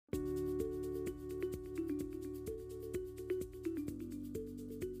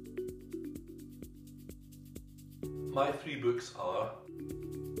My three books are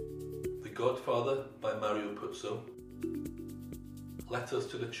The Godfather by Mario Puzo, Letters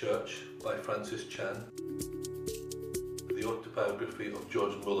to the Church by Francis Chan, The Autobiography of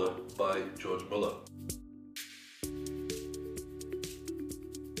George Muller by George Muller.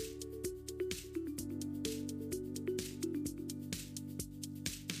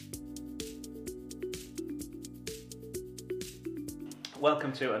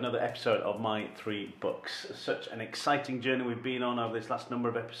 Welcome to another episode of My Three Books. Such an exciting journey we've been on over this last number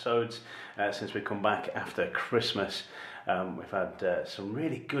of episodes since we come back after Christmas. We've had some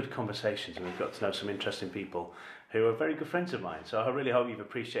really good conversations and we've got to know some interesting people who are very good friends of mine. So I really hope you've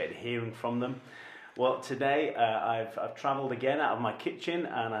appreciated hearing from them. Well, today I've travelled again out of my kitchen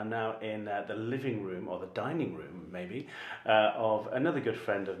and I'm now in the living room, or the dining room maybe, of another good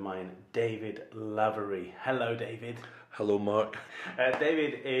friend of mine, David Lavery. Hello, David. Hello, Mark.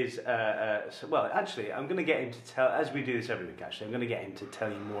 David is, well, actually, I'm going to get him to tell, as we do this every week, actually, I'm going to get him to tell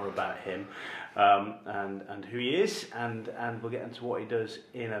you more about him and who he is, and we'll get into what he does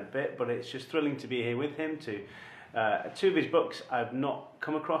in a bit, but it's just thrilling to be here with him. Two of his books I've not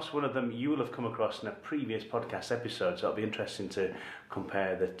come across. One of them you will have come across in a previous podcast episode, so it'll be interesting to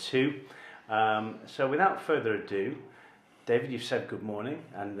compare the two. So without further ado, David, you've said good morning,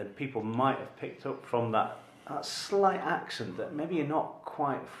 and the people might have picked up from that slight accent that maybe you're not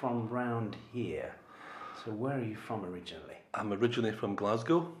quite from round here. So where are you from originally? I'm originally from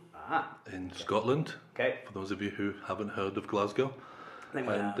Glasgow, in Scotland. Okay. For those of you who haven't heard of Glasgow.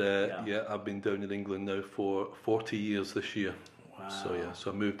 Yeah, I've been down in England now for 40 years this year. Wow.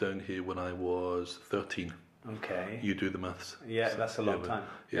 So I moved down here when I was 13. Okay. You do the maths. Yeah, so that's a long time.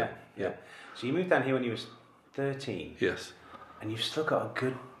 Yeah. So you moved down here when you was 13. Yes. And you've still got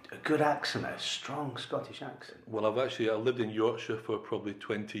a good accent, a strong Scottish accent. Well, I lived in Yorkshire for probably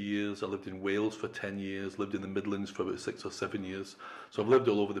 20 years. I lived in Wales for 10 years, lived in the Midlands for about 6 or 7 years. So I've lived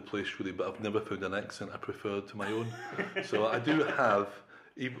all over the place really, but I've never found an accent I preferred to my own. So I do have,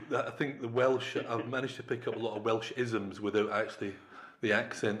 I think the Welsh, I've managed to pick up a lot of Welsh isms without actually the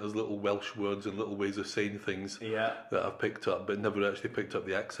accent. There's little Welsh words and little ways of saying things that I've picked up, but never actually picked up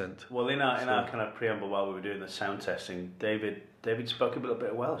the accent. Well, in our kind of preamble while we were doing the sound testing, David spoke a little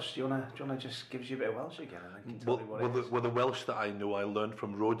bit of Welsh. Do you wanna just give us a bit of Welsh again? And then tell me what it is? Well, the Welsh that I know, I learned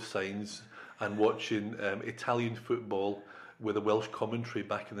from road signs and watching Italian football with a Welsh commentary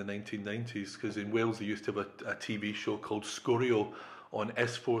back in the 1990s. Because in Wales they used to have a TV show called Scorio on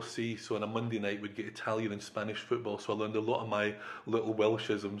S4C, so on a Monday night we'd get Italian and Spanish football, so I learned a lot of my little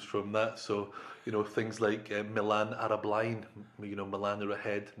Welshisms from that. So, things like Milan ar y blaen, Milan are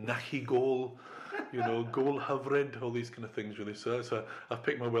ahead, nachi goal, goal hyfryd, all these kind of things really. So I've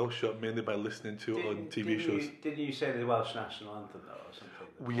picked my Welsh up mainly by listening to it on TV shows. Didn't you say the Welsh national anthem though, or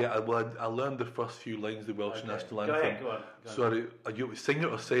something? Yeah, well, I learned the first few lines of the Welsh national anthem. Go on. Sorry, are you sing it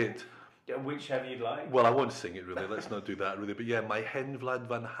or say it? Whichever you'd like. Well, I won't sing it really, let's not do that really. But yeah, my hen vlad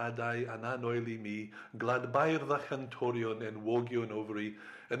van hadai an anoili me, glad bair the chantorion and wogion ovary.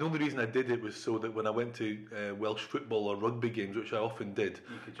 And the only reason I did it was so that when I went to Welsh football or rugby games, which I often did,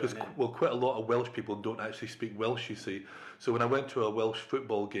 because quite a lot of Welsh people don't actually speak Welsh, you see. So when I went to a Welsh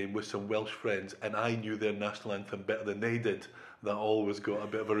football game with some Welsh friends and I knew their national anthem better than they did, that always got a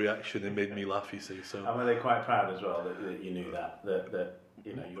bit of a reaction and made me laugh, you see. So. And were they quite proud as well that you knew that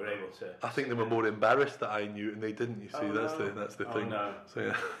you were able to? I think they were more embarrassed that I knew and they didn't. You see, that's the thing. No. So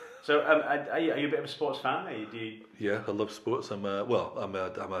yeah. So are you a bit of a sports fan? Yeah, I love sports. I'm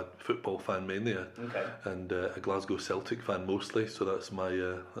a football fan mainly, and a Glasgow Celtic fan mostly. So that's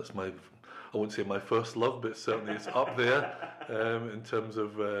my. I won't say my first love, but certainly it's up there in terms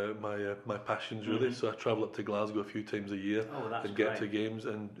of my passions really. Mm-hmm. So I travel up to Glasgow a few times a year and get to games,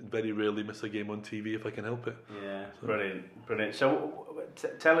 and very rarely miss a game on TV if I can help it. Yeah, so. Brilliant. So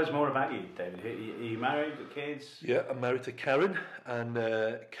tell us more about you, David. Are you married, got kids? Yeah, I'm married to Karen, and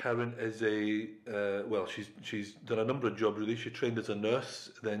Karen is she's done a number of jobs really. She trained as a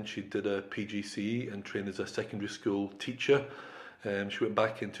nurse, then she did a PGCE and trained as a secondary school teacher. She went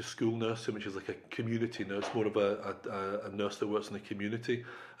back into school nursing, which is like a community nurse, more of a nurse that works in the community.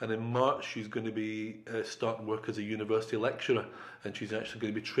 And in March, she's going to be starting work as a university lecturer, and she's actually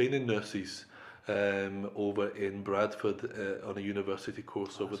going to be training nurses over in Bradford on a university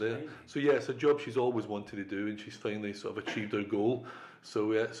course over there. Amazing. So yeah, it's a job she's always wanted to do, and she's finally sort of achieved her goal.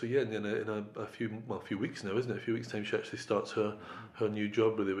 So yeah, in a few weeks now, isn't it? A few weeks' time, she actually starts her new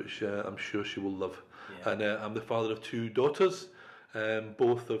job really, which I'm sure she will love. Yeah. And I'm the father of 2 daughters.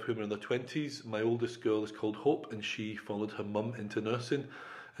 Both of whom are in their 20s. My oldest girl is called Hope, and she followed her mum into nursing.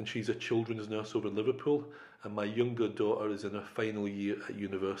 and she's a children's nurse over in Liverpool. And my younger daughter is in her final year at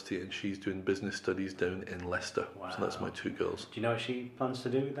university, and she's doing business studies down in Leicester. Wow. So that's my two girls. Do you know what she plans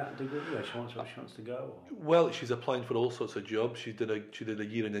to do with that degree? Where she wants to go? Or? Well, she's applying for all sorts of jobs. She did a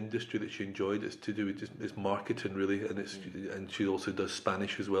year in industry that she enjoyed. It's to do with it's marketing really, and she also does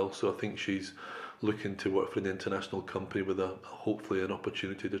Spanish as well. So I think she's looking to work for an international company with hopefully an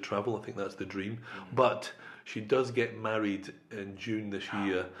opportunity to travel. I think that's the dream. But she does get married in June this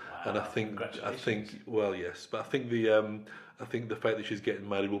year, and I think well, yes, but I think the fact that she's getting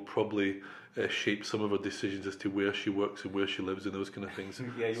married will probably shape some of her decisions as to where she works and where she lives and those kind of things.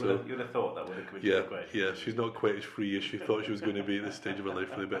 Yeah, you would have thought that would have come into equation. Yeah, she's not quite as free as she thought she was going to be at this stage of her life,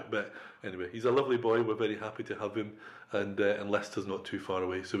 really. But anyway, he's a lovely boy. We're very happy to have him, and Leicester's not too far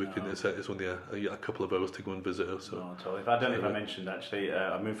away, so we can. It's only a couple of hours to go and visit her. So. Not at all. I don't know if I mentioned actually,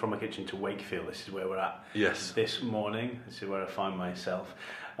 I moved from my kitchen to Wakefield. This is where we're at. Yes. This morning, this is where I find myself.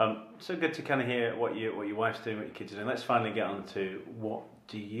 So good to kind of hear what your wife's doing, what your kids are doing. Let's finally get on to what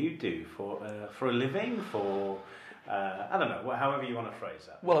do you do for a living, for I don't know, however you want to phrase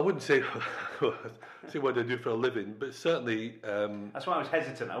that. Well, I wouldn't say what I do for a living, but certainly. That's why I was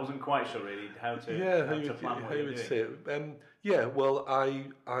hesitant. I wasn't quite sure really how to plan what you would say it. Well, I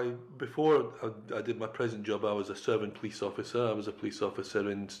before I did my present job, I was a serving police officer. I was a police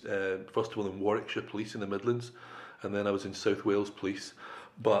officer in first of all in Warwickshire Police in the Midlands, and then I was in South Wales Police.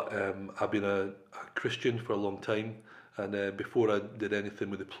 But I've been a Christian for a long time, and before I did anything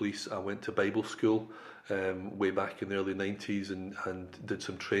with the police, I went to Bible school way back in the early 90s and did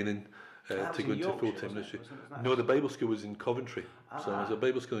some training to go into full-time ministry. No, the Bible school was in Coventry. So I was at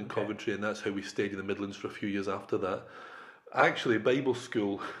Bible school in Coventry, and that's how we stayed in the Midlands for a few years after that. Actually, Bible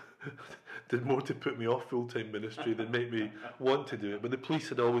school did more to put me off full-time ministry than make me want to do it. But the police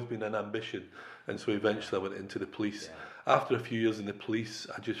had always been an ambition, and so eventually I went into the police. Yeah. After a few years in the police,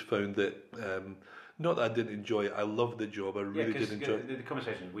 I just found that, not that I didn't enjoy it, I loved the job, I really did enjoy it. The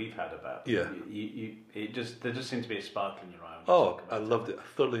conversations we've had about there just seemed to be a sparkle in your eye. Oh, I loved it. I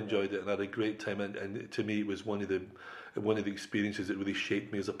thoroughly enjoyed it, and I had a great time. And to me, it was one of the experiences that really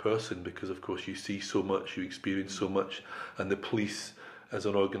shaped me as a person, because of course you see so much, you experience so much, and the police as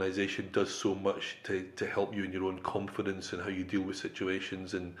an organisation does so much to help you in your own confidence and how you deal with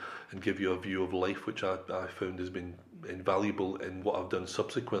situations and give you a view of life, which I found has been invaluable in what I've done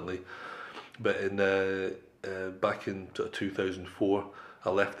subsequently. But back in 2004, I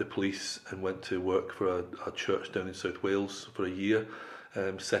left the police and went to work for a church down in South Wales for a year,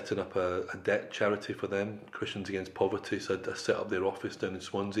 setting up a debt charity for them, Christians Against Poverty. So I set up their office down in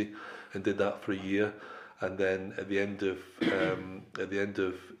Swansea and did that for a year. And then at the end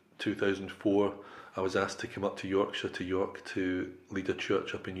of 2004, I was asked to come up to Yorkshire, to York, to lead a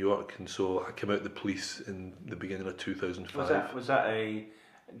church up in York. And so I came out of the police in the beginning of 2005. Was that a...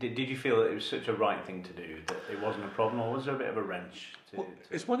 Did you feel that it was such a right thing to do, that it wasn't a problem, or was there a bit of a wrench?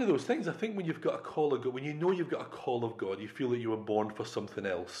 It's one of those things. I think when you've got a call of God, when you know you've got a call of God, you feel that you were born for something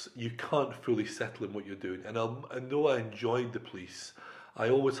else. You can't fully settle in what you're doing. And though I enjoyed the police, I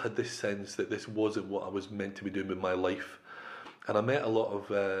always had this sense that this wasn't what I was meant to be doing with my life. And I met a lot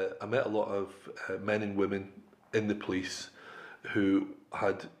of men and women in the police who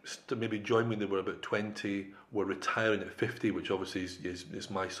had maybe joined me when they were about 20, were retiring at 50, which obviously is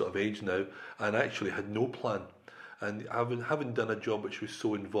my sort of age now, and actually had no plan. And having done a job which was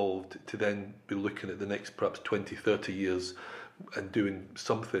so involved, to then be looking at the next perhaps 20, 30 years and doing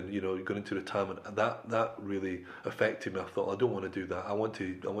something, going into retirement, and that really affected me. I thought, I don't want to do that. I want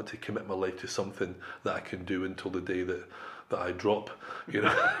to commit my life to something that I can do until the day that I drop,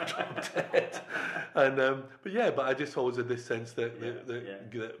 drop dead. And but I just always had this sense that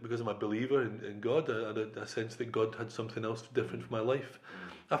because I'm a believer in God, I had a sense that God had something else different for my life.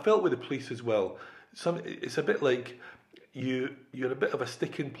 I felt with the police as well. It's a bit like you're a bit of a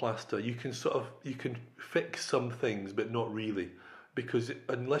sticking plaster. You can fix some things, but not really, because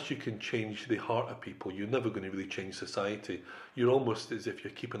unless you can change the heart of people, you're never going to really change society. You're almost as if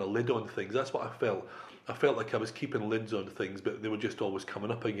you're keeping a lid on things. That's what I felt. I felt like I was keeping lids on things, but they were just always coming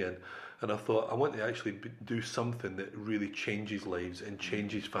up again. And I thought, I want to actually do something that really changes lives and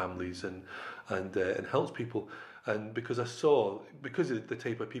changes families and helps people. And because of the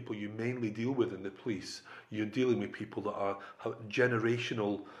type of people you mainly deal with in the police, you're dealing with people that are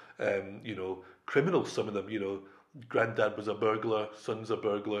generational, criminals. Some of them, granddad was a burglar, son's a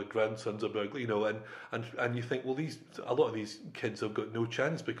burglar, grandson's a burglar, and you think, well, a lot of these kids have got no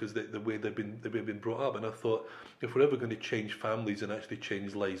chance because the way they've been brought up. And I thought, if we're ever going to change families and actually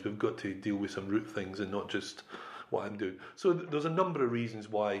change lives, we've got to deal with some root things and not just what I'm doing. So there's a number of reasons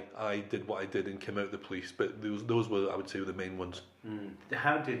why I did what I did and came out of the police, but those were, I would say, the main ones.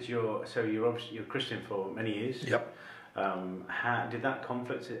 How did you're obviously Christian for many years. Yep. How did that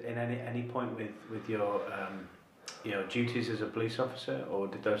conflict in any point with your duties as a police officer, or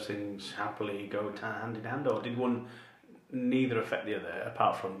did those things happily go hand in hand, or did one neither affect the other,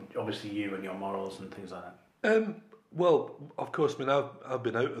 apart from obviously you and your morals and things like that? Well, of course, I mean, I've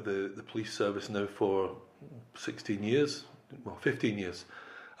been out of the police service now for 16 years, well, 15 years,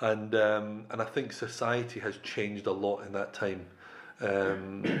 and I think society has changed a lot in that time,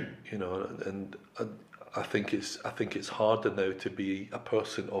 and I think it's harder now to be a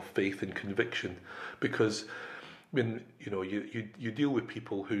person of faith and conviction, because when you deal with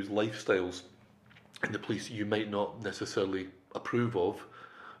people whose lifestyles in the police you might not necessarily approve of,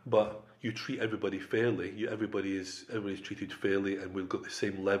 but you treat everybody fairly. Everybody's treated fairly, and we've got the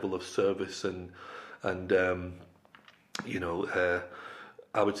same level of service and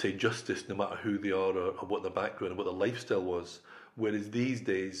I would say justice, no matter who they are or what their background and what their lifestyle was. Whereas these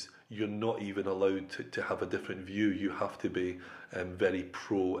days, you're not even allowed to have a different view. You have to be very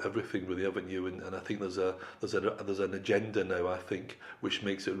pro everything, really, haven't you? And I think there's an agenda now, I think, which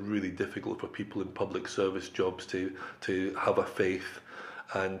makes it really difficult for people in public service jobs to have a faith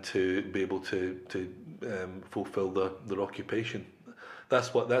and to be able to fulfil their occupation. That's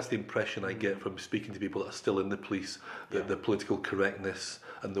the impression I get from speaking to people that are still in the police. That the political correctness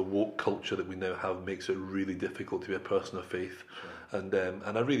and the woke culture that we now have makes it really difficult to be a person of faith. Sure.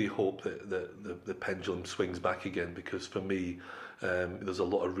 And I really hope that the pendulum swings back again, because for me, there's a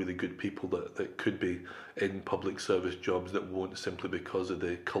lot of really good people that could be in public service jobs that won't, simply because of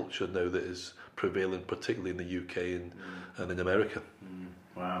the culture now that is prevailing, particularly in the UK and in America.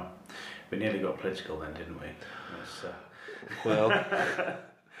 Wow, we nearly got political then, didn't we? Well,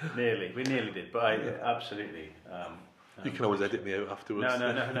 we nearly did, but absolutely. You can always edit me out afterwards.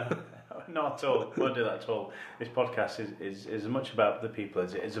 No, not at all. Won't do that at all. This podcast is as much about the people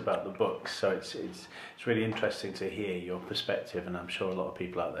as it is about the books, so it's really interesting to hear your perspective, and I'm sure a lot of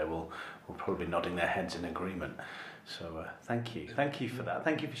people out there will probably be nodding their heads in agreement. So thank you for that.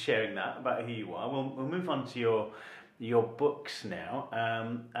 Thank you for sharing that about who you are. We'll move on to your books now,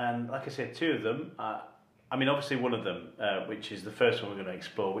 and like I said, two of them. I mean, obviously one of them, which is the first one we're going to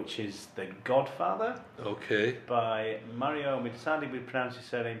explore, which is The Godfather. Okay. By Mario, we decided we'd pronounce his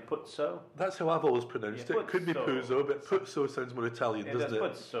surname Puzo. That's how I've always pronounced it. It could be Puzo, but Puzo sounds more Italian, doesn't it?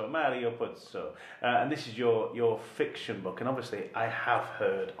 Puzo, Mario Puzo. And this is your fiction book. And obviously I have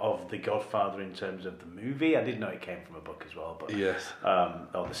heard of The Godfather in terms of the movie. I did know it came from a book as well. But yes.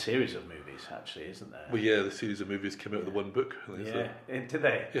 Or the series of movies, actually, isn't there? Well, yeah, the series of movies came out of the one book. Yeah, did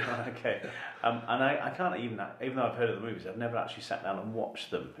they? Yeah. Okay. And I can't even though I've heard of the movies, I've never actually sat down and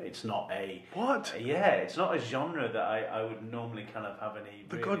watched them. It's not a... What? It's not a genre that I would normally kind of have any...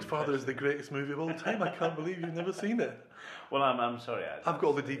 The Godfather is the greatest movie of all time. I can't believe you've never seen it. Well, I'm sorry. I've got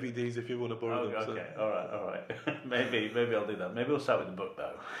all the DVDs if you want to borrow them. Okay, so. All right. maybe I'll do that. Maybe we'll start with the book,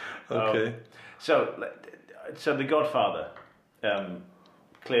 though. Okay. So The Godfather...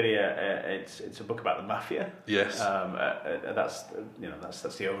 clearly, it's a book about the mafia. Yes. That's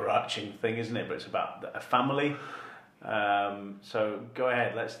the overarching thing, isn't it? But it's about a family. So go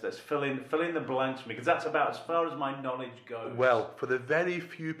ahead. Let's fill in the blanks for me, because that's about as far as my knowledge goes. Well, for the very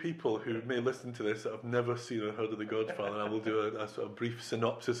few people who may listen to this that have never seen or heard of The Godfather, I will do a sort of brief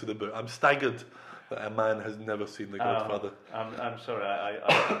synopsis of the book. I'm staggered that a man has never seen The Godfather. I'm sorry,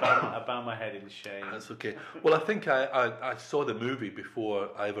 I bow my head in shame. That's okay. Well, I think I saw the movie before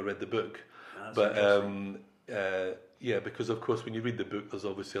I ever read the book. That's but because of course when you read the book, there's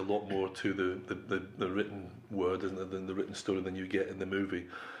obviously a lot more to the written word, isn't there, than the written story than you get in the movie.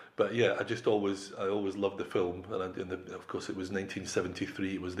 But yeah, I always loved the film, and of course it was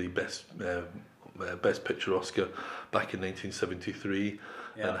 1973. It was the Best Picture Oscar back in 1973,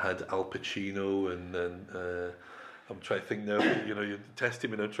 and had Al Pacino and I'm trying to think now. You're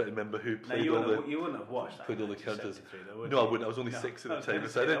testing me now, trying to remember who played you wouldn't have watched that. Played all the characters. Though, no, I wouldn't. I was only 6 at the time,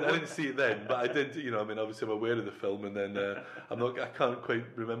 so I didn't see it then. But I did. Obviously I'm aware of the film, and then I can't quite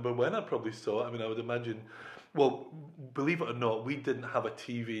remember when I probably saw it. I would imagine. Well, believe it or not, we didn't have a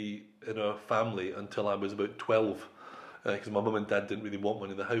TV in our family until I was about 12. Because my mum and dad didn't really want one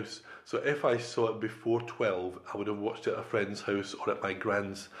in the house. So if I saw it before 12, I would have watched it at a friend's house or at my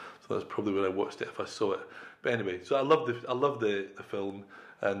grand's. So that's probably where I watched it if I saw it. But anyway, so I love the film,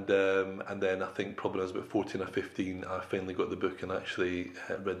 and then I think probably when I was about 14 or 15, I finally got the book and actually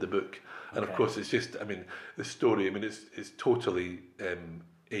read the book. And of course, it's just, the story. It's totally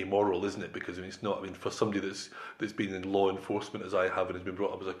amoral, isn't it? Because I mean, it's not. I mean, for somebody that's been in law enforcement as I have and has been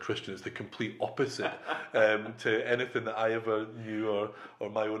brought up as a Christian, it's the complete opposite to anything that I ever knew or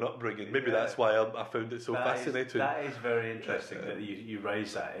my own upbringing. Maybe that's why I found it so fascinating. That is very interesting that you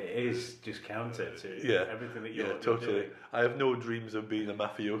raise that. It is just counter to everything that you're totally doing. I have no dreams of being a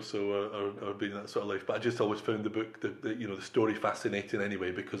mafioso or being that sort of life, but I just always found the book, the story fascinating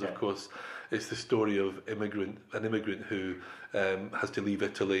anyway, because of course it's the story of an immigrant who has to leave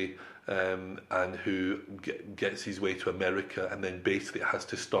Italy and who gets his way to America, and then basically has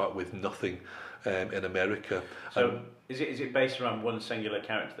to start with nothing in America. So is it based around one singular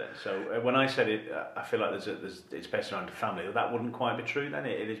character then? So when I said it, I feel like it's based around a family. That wouldn't quite be true then.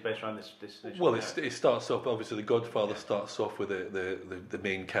 It is based around this. Well, it starts off, obviously The Godfather starts off with the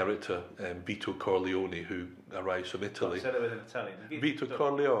main character, Vito Corleone, who arrives from Italy. Said it with an Italian. Vito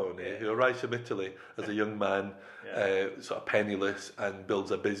Corleone, who arrives from Italy as a young man, sort of penniless, and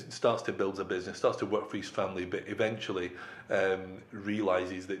starts to build a business, starts to work for his family, but eventually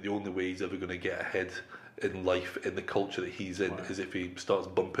realises that the only way he's ever going to get ahead in life, in the culture that he's in, is if he starts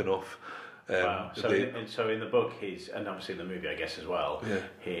bumping off. Wow. So in the book, and obviously in the movie, I guess as well,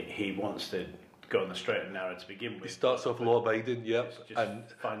 he wants to go on the straight and narrow to begin with. He starts off law-abiding, and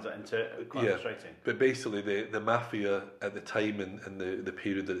finds that quite frustrating. But basically, the mafia at the time and the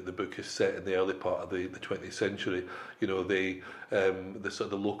period that the book is set in, the early part of the 20th century, the sort of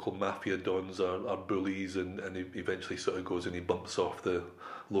the local mafia dons are bullies, and he eventually sort of goes and he bumps off the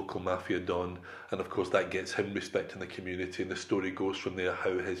local mafia don, and of course that gets him respect in the community, and the story goes from there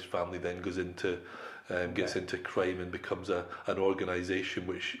how his family then goes into gets into crime and becomes an organisation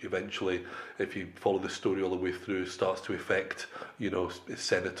which eventually, if you follow the story all the way through, starts to affect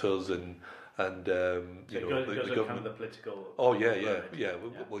senators and it goes the government. Kind of the political. Oh yeah.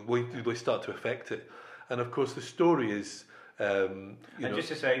 We start to affect it, and of course the story is. Just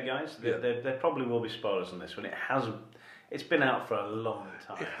to say, guys, there probably will be spoilers on this one. It's been out for a long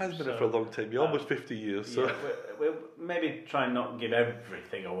time. It has been out for a long time. Almost 50 years. So we'll maybe try and not give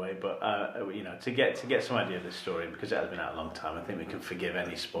everything away, but to get some idea of this story, because it has been out a long time, I think we can forgive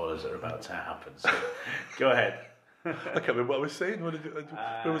any spoilers that are about to happen. So go ahead. I can't remember what I was saying. Where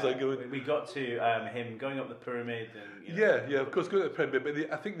was I going? We got to him going up the pyramid. And, of course, going up the pyramid.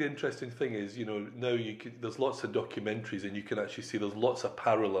 But I think the interesting thing is, now there's lots of documentaries, and you can actually see there's lots of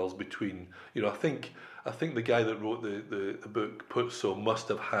parallels between. I think the guy that wrote the book Puzo must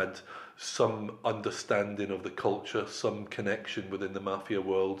have had some understanding of the culture, some connection within the mafia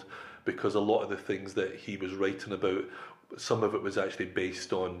world, because a lot of the things that he was writing about, some of it was actually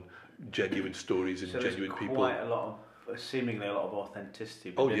based on genuine stories and genuine people. Seemingly a lot of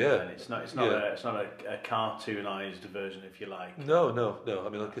authenticity. Oh yeah, it's not a cartoonized version, if you like. No. I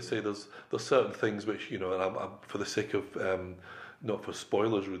mean, like I say, there's certain things which and I'm for the sake of not for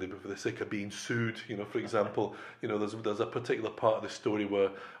spoilers really, but for the sake of being sued, for example, there's a particular part of the story where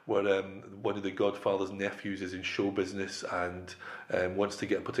one of the Godfather's nephews is in show business and wants to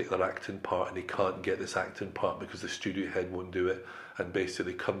get a particular acting part, and he can't get this acting part because the studio head won't do it, and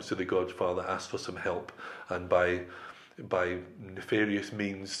basically comes to the Godfather, asks for some help, and by nefarious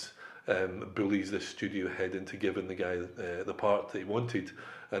means bullies the studio head into giving the guy the part that he wanted.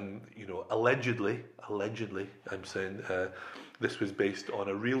 And allegedly, I'm saying this was based on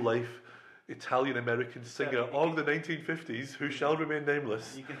a real life Italian-American singer of the 1950s who shall remain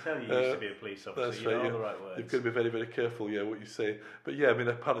nameless. You can tell you used to be a police officer. That's you right, know all the right words. You've got to be very, very careful, what you say. But I mean,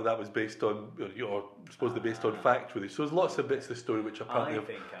 apparently that was based on, supposedly based on fact, really. So there's lots of bits of the story which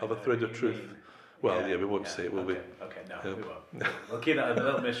apparently have a thread of truth. Well, we won't say it, will we? Okay, no, we won't. We'll keep that a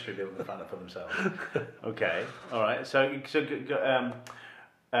little mystery. People can find it for themselves. Okay, all right. So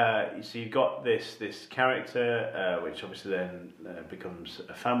you've got this character, which obviously then becomes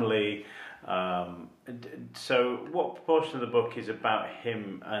a family. So what proportion of the book is about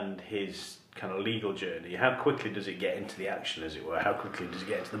him and his kind of legal journey? How quickly does it get into the action, as it were? How quickly does it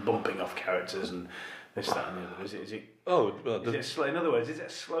get into the bumping off characters and this, that, and the other? Is it? Oh, well, in other words, is it a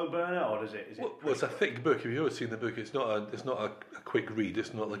slow burner, or is it? Well, it's a thick book. If you've ever seen the book, it's not a quick read.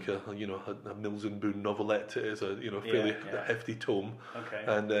 It's not like a Mills and Boon novelette. It is a fairly hefty tome,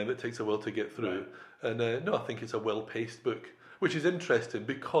 and it takes a while to get through. Right. And I think it's a well-paced book, which is interesting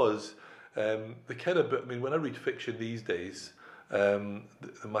because the kind of book. I mean, when I read fiction these days,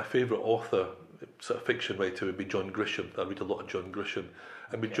 my favourite author, sort of fiction writer, would be John Grisham. I read a lot of John Grisham.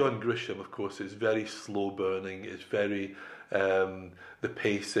 And with John Grisham, of course, it's very slow burning. It's very the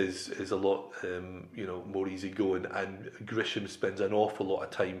pace is a lot more easygoing. And Grisham spends an awful lot of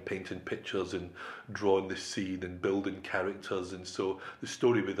time painting pictures and drawing the scene and building characters. And so the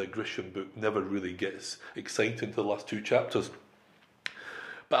story with a Grisham book never really gets exciting to the last two chapters.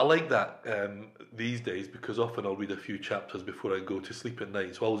 But I like that these days, because often I'll read a few chapters before I go to sleep at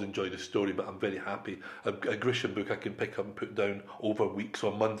night. So I always enjoy the story, but I'm very happy. A Grisham book I can pick up and put down over weeks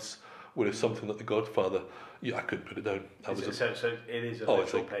or months, whereas something like The Godfather, I couldn't put it down. So it is a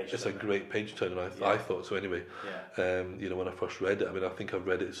literal page. It's a great page turner. I thought so anyway. Yeah. When I first read it, I think I've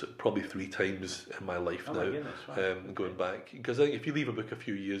read it probably 3 times in my life now. My goodness, right. Going back, because if you leave a book a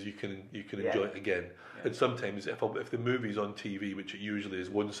few years, you can enjoy it again. Yeah. And sometimes if the movie's on TV, which it usually is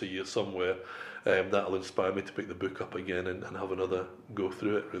once a year somewhere, that'll inspire me to pick the book up again and have another go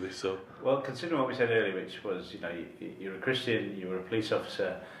through it. Really, so. Well, considering what we said earlier, which was you're a Christian, you were a police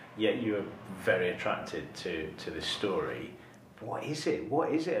officer, yet you were very attracted to this story. What is it?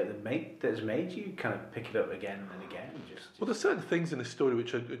 What is it that has made you kind of pick it up again and again? Well, there's certain things in the story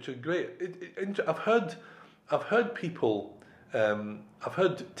which are great. I've heard people, I've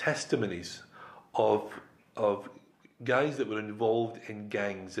heard testimonies of guys that were involved in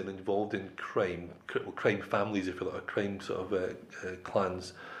gangs and involved in crime families, if you like, or crime sort of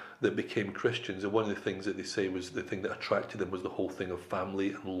clans that became Christians. And one of the things that they say was the thing that attracted them was the whole thing of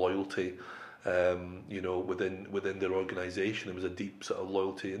family and loyalty. Within their organisation, there was a deep sort of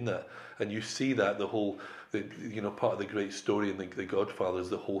loyalty in that, and you see that part of the great story in the Godfather is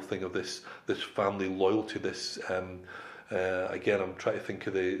the whole thing of this family loyalty. This again, I'm trying to think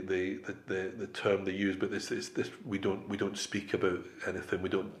of the term they use, but this we don't speak about anything. We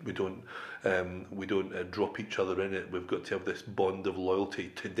don't drop each other in it. We've got to have this bond of loyalty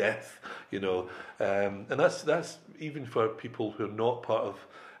to death, and that's even for people who are not part of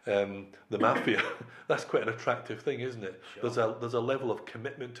the mafia. That's quite an attractive thing, isn't it? Sure. There's a level of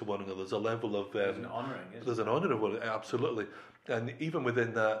commitment to one another. There's a level of there's an honouring. There's an honour of one, absolutely. And even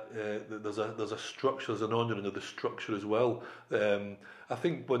within that, there's a structure. There's an honouring of the structure as well. I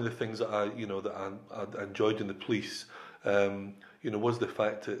think one of the things that I enjoyed in the police, was the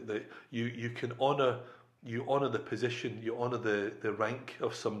fact that you can honour. You honour the position, you honour the rank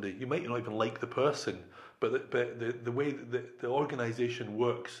of somebody. You might not even like the person, but the way that the organisation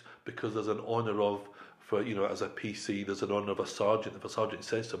works, because there's an honour as a PC, there's an honour of a sergeant. If a sergeant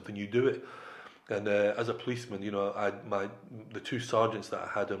says something, you do it. And as a policeman, the 2 sergeants that I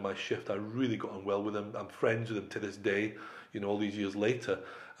had on my shift, I really got on well with them. I'm friends with them to this day, all these years later.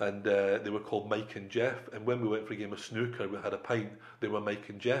 And they were called Mike and Jeff. And when we went for a game of snooker, we had a pint. They were Mike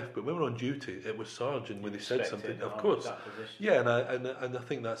and Jeff. But when we were on duty, it was Sarge. And when they said something, of course, yeah. And I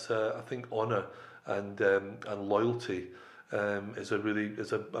think that's honour and loyalty is a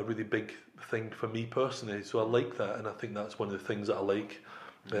really big thing for me personally. So I like that, and I think that's one of the things that I like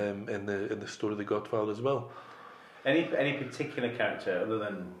in the story of The Godfather as well. Any particular character other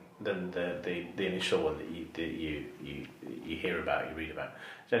than the initial one that you hear about, you read about?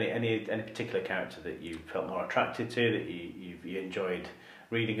 Is there any particular character that you felt more attracted to, that you enjoyed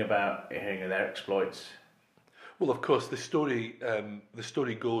reading about, hearing of their exploits? Well, of course, the story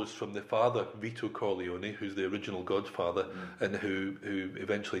goes from the father, Vito Corleone, who's the original Godfather, and who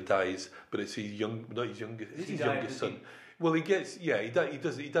eventually dies. But it's his youngest son. Well, he dies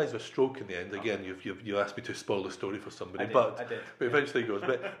of a stroke in the end. Again, you asked me to spoil the story for somebody, but eventually he goes.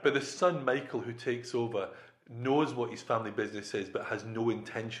 But the son Michael, who takes over, knows what his family business is, but has no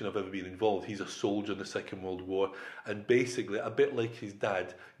intention of ever being involved. He's a soldier in the Second World War, and basically, a bit like his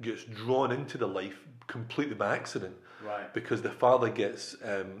dad, gets drawn into the life completely by accident. Right. Because the father gets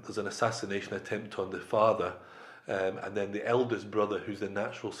there's an assassination attempt on the father. And then the eldest brother, who's the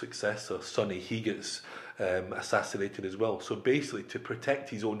natural successor, Sonny, he gets assassinated as well. So basically, to protect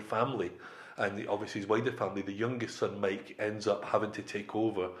his own family, and obviously his wider family, the youngest son, Mike, ends up having to take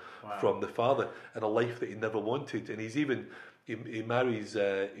over from the father in a life that he never wanted. And he marries,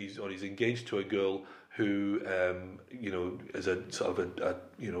 he's engaged to a girl who, is a sort of a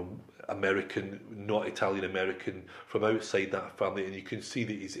American, not Italian American, from outside that family, and you can see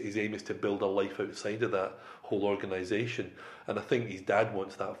that his aim is to build a life outside of that whole organisation. And I think his dad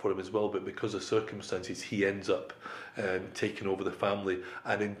wants that for him as well, but because of circumstances, he ends up taking over the family,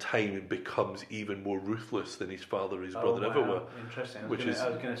 and in time it becomes even more ruthless than his father or his brother ever were. Interesting. I was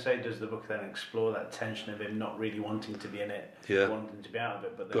going to say, does the book then explore that tension of him not really wanting to be in it, wanting to be out of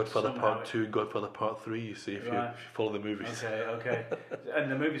it? But Godfather Part 2 and Godfather Part 3, you see, if you follow the movies. Okay.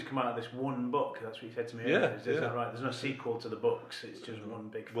 And the movies come out of this one book, that's what you said to me earlier. Is that right? There's no sequel to the books, it's just one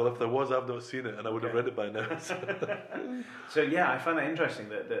big film. Well, if there was, I've not seen it, and I would have read it by now. So I find that interesting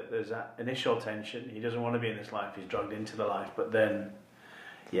that there's that initial tension. He doesn't want to be in this life, he's drugged into the life, but then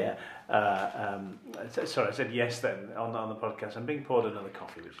sorry, I said yes then on the podcast. I'm being poured another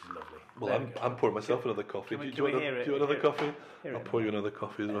coffee, which is lovely. Well, I'm pouring myself another coffee. Do you want another coffee? I'll pour you another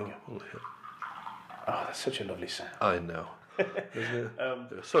coffee as well. Oh, that's such a lovely sound. I know. isn't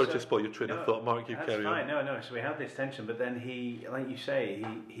it? Sorry to spoil your train of thought, Mark. You carry on. No. So we have this tension, but then he, like you say,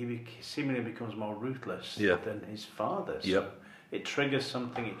 he seemingly becomes more ruthless than his father. So it triggers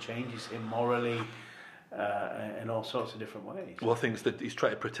something. It changes him morally in all sorts of different ways. Well, things that he's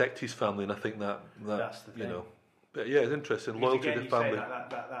trying to protect his family, and I think that's the thing. You know. But yeah, it's interesting. Because loyalty again, to family.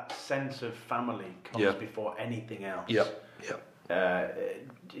 That sense of family comes before anything else.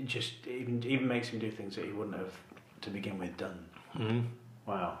 It just even makes him do things that he wouldn't have to begin with done. Mm-hmm.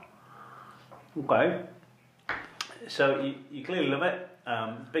 Wow. Okay. So you clearly love it.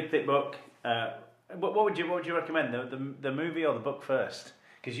 Big thick book. What would you recommend? The movie or the book first?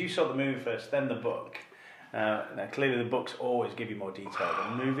 Because you saw the movie first, then the book. Now clearly the books always give you more detail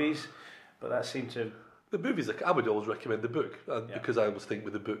than movies, but that seemed to. The movies, I would always recommend the book because I always think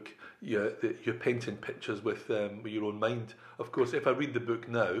with the book, you're painting pictures with your own mind. Of course, if I read the book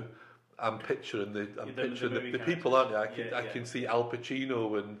now, I'm picturing the people, aren't I? I can see Al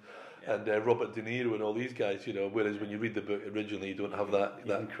Pacino and Robert De Niro and all these guys, you know. Whereas when you read the book originally, you don't have that.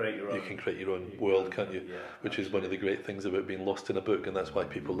 You can create your own world, can't you? Which is one of the great things about being lost in a book, and that's why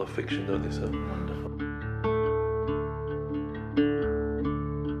people love fiction, don't they? So wonderful.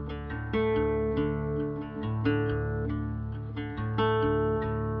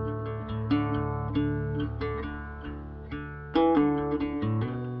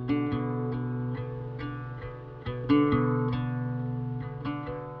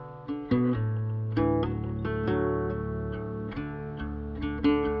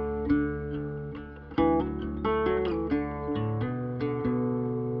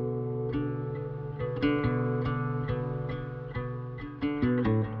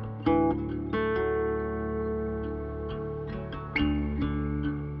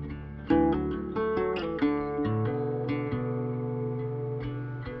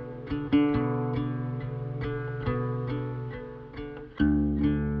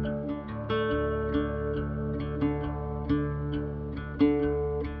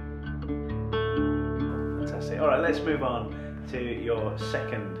 Let's move on to your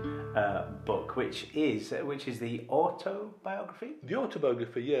second book, which is the autobiography. The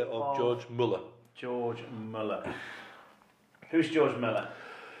autobiography, of George Muller. George Muller. Who's George Muller?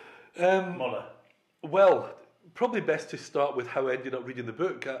 Muller. Well, probably best to start with how I ended up reading the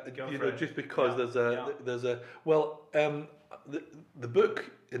book. Just because there's a the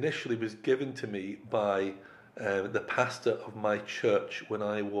book initially was given to me by the pastor of my church when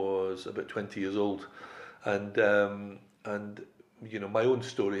I was about 20 years old. And my own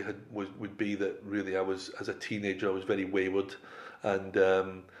story would be that really I was, as a teenager, I was very wayward, and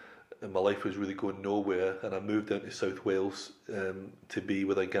my life was really going nowhere. And I moved down to South Wales to be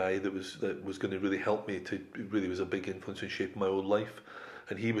with a guy that was going to really help me. Really was a big influence in shaping my own life.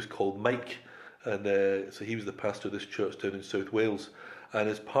 And he was called Mike, and so he was the pastor of this church down in South Wales. And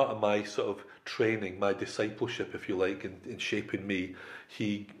as part of my sort of training, my discipleship, if you like, in shaping me,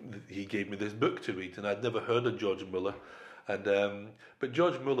 he gave me this book to read, and I'd never heard of George Muller. And but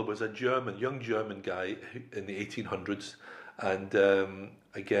George Muller was a young German guy in the 1800s, and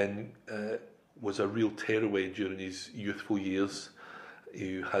again was a real tearaway during his youthful years.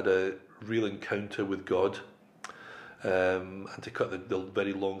 He had a real encounter with God. And to cut the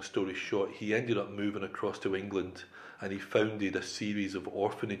very long story short, he ended up moving across to England, and he founded a series of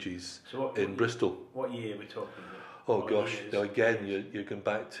orphanages in Bristol. What year are we talking about? Oh gosh! Now again, you're going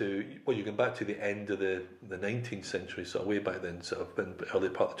back to the end of the 19th century, sort of way back then, sort of in the early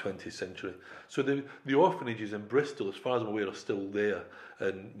part of the 20th century. So the orphanages in Bristol, as far as I'm aware, are still there,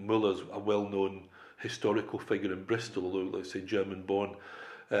 and Muller's a well-known historical figure in Bristol, although let's say German-born.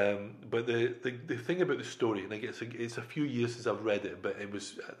 But the thing about the story, and I guess it's a few years since I've read it, but it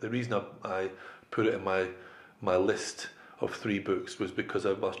was the reason I put it in my list of 3 books was because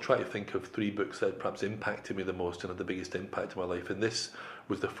I was trying to think of 3 books that perhaps impacted me the most and had the biggest impact on my life. And this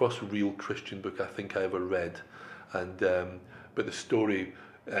was the first real Christian book I think I ever read. And but the story,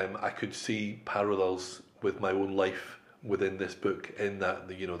 I could see parallels with my own life within this book. In that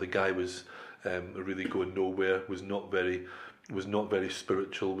the guy was really going nowhere, was not very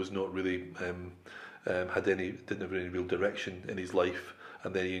spiritual, was not really didn't have any real direction in his life,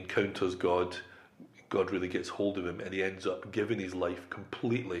 and then he encounters God. God really gets hold of him, and he ends up giving his life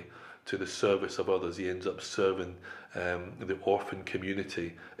completely to the service of others. He ends up serving the orphan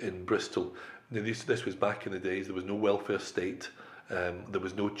community in Bristol. Now, this was back in the days. There was no welfare state. There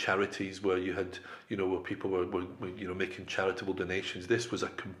was no charities where you had, where people were making charitable donations. This was a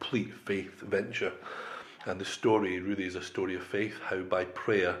complete faith venture, and the story really is a story of faith. How by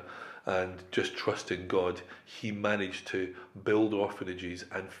prayer and just trusting God, he managed to build orphanages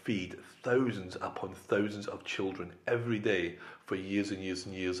and feed thousands upon thousands of children every day for years and years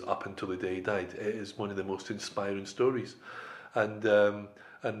and years up until the day he died. It is one of the most inspiring stories.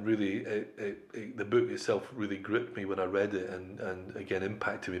 And really, the book itself really gripped me when I read it, and again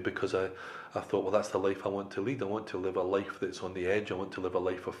impacted me, because I thought, well, that's the life I want to lead. I want to live a life that's on the edge. I want to live a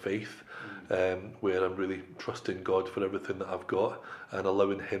life of faith, where I'm really trusting God for everything that I've got and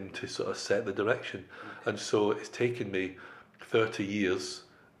allowing him to sort of set the direction. And so it's taken me 30 years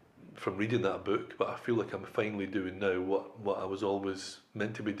from reading that book, but I feel like I'm finally doing now what I was always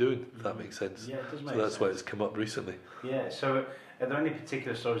meant to be doing, if that makes sense. Yeah, it does make sense. So that's why it's come up recently. Yeah, so are there any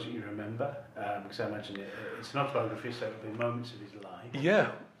particular stories that you remember? Because I imagine it's an autobiography, so it'll be moments of his life.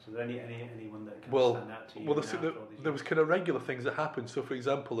 Yeah. So are there anyone that can stand out to you? Well, there was kind of regular things that happened. So, for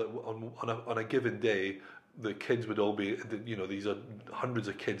example, on a given day, the kids would all be, these are hundreds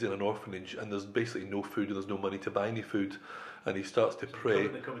of kids in an orphanage, and there's basically no food, and there's no money to buy any food. And he starts to pray.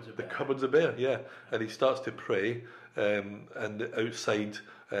 The cupboards are bare, yeah. And he starts to pray, and outside,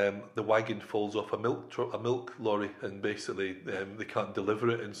 the wagon falls off a milk lorry, and basically they can't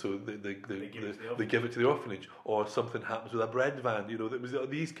deliver it, and so they give it to the orphanage. Or something happens with a bread van. There was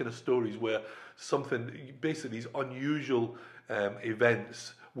these kind of stories where basically these unusual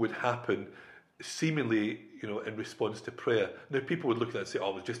events would happen, seemingly, in response to prayer. Now, people would look at that and say, oh,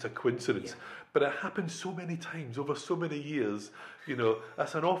 it was just a coincidence. Yeah. But it happened so many times over so many years.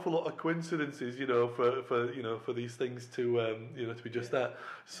 That's an awful lot of coincidences, for these things to be just that.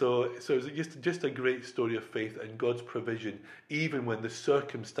 So it's just a great story of faith and God's provision, even when the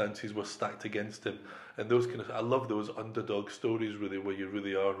circumstances were stacked against him. And those I love those underdog stories, really, where you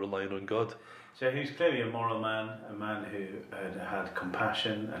really are relying on God. So he's clearly a moral man, a man who had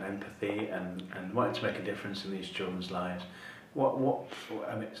compassion and empathy and wanted to make a difference in these children's lives.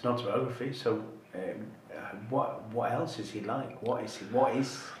 I mean, it's not a biography, so what else is he like? What is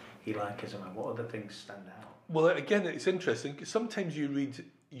he like as a man? What other things stand out? Well, again, it's interesting, because sometimes you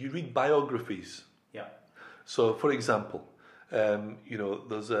read biographies. Yeah. So, for example,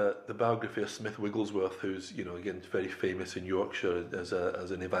 there's the biography of Smith Wigglesworth, who's again very famous in Yorkshire as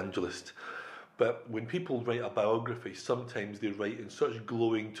an evangelist. But when people write a biography, sometimes they write in such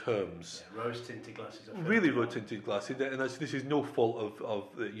glowing terms. Yeah, rose-tinted glasses. Really rose-tinted glasses. And this is no fault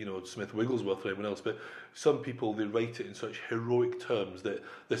of Smith Wigglesworth or anyone else, but some people, they write it in such heroic terms that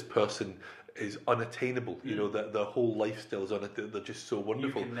this person is unattainable. That their whole lifestyle is they're just so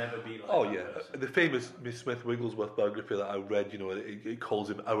wonderful. You can never be like that person. The famous Smith Wigglesworth biography that I read, it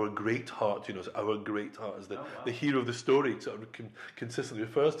calls him our great heart. It's our great heart as the hero of the story. It sort of consistently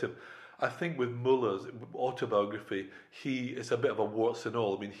refers to him. I think with Muller's autobiography, it's a bit of a warts and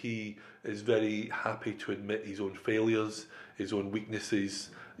all. I mean, he is very happy to admit his own failures, his own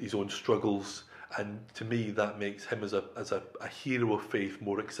weaknesses, his own struggles, and to me that makes him as a hero of faith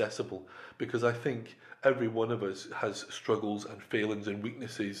more accessible, because I think every one of us has struggles and failings and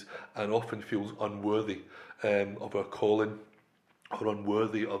weaknesses, and often feels unworthy of our calling, or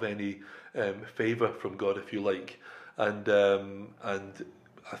unworthy of any favour from God, if you like, and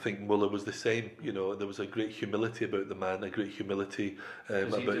I think Muller was the same. There was a great humility about the man, a great humility.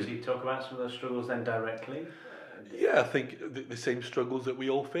 Does he talk about some of those struggles then directly? Yeah, I think the same struggles that we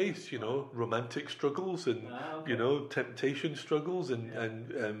all face. Romantic struggles and temptation struggles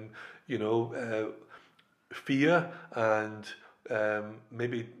and fear and.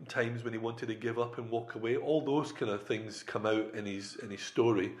 Maybe times when he wanted to give up and walk away. All those kind of things come out in his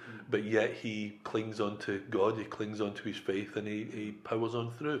story, but yet he clings on to God, he clings on to his faith, and he powers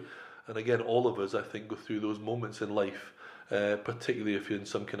on through. And again, all of us, I think, go through those moments in life, particularly if you're in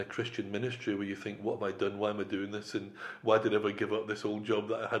some kind of Christian ministry where you think, what have I done, why am I doing this, and why did I ever give up this old job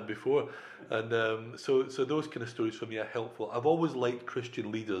that I had before? And so those kind of stories for me are helpful. I've always liked Christian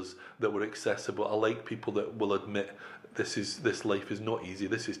leaders that were accessible. I like people that will admit this life is not easy,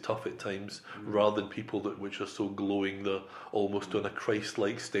 this is tough at times, rather than people which are so glowing, they're almost on a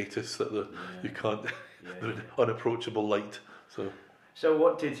Christ-like status that you can't, they're an unapproachable light. So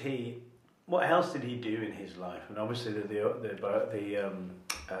what else did he do in his life? And obviously the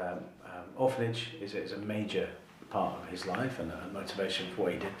orphanage is a major part of his life and a motivation for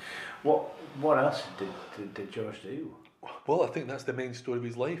what he did. What else did George do? Well, I think that's the main story of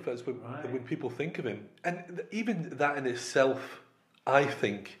his life. That's when people think of him, and even that in itself, I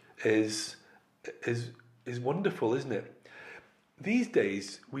think is wonderful, isn't it? These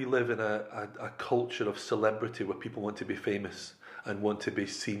days we live in a culture of celebrity where people want to be famous, and want to be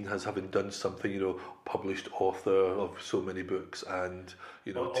seen as having done something, published author of so many books and,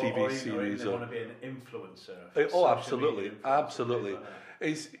 TV or series. Or they want to be an influencer. Absolutely. Absolutely.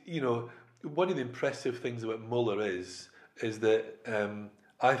 It's, one of the impressive things about Muller is that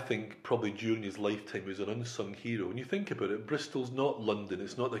I think probably during his lifetime he was an unsung hero. When you think about it, Bristol's not London,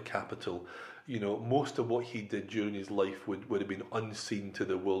 it's not the capital. Most of what he did during his life would have been unseen to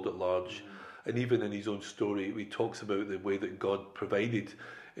the world at large. And even in his own story, he talks about the way that God provided.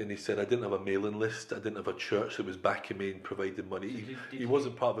 And he said, I didn't have a mailing list, I didn't have a church that was backing me and providing money. So he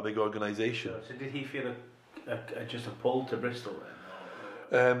wasn't part of a big organisation. So did he feel just a pull to Bristol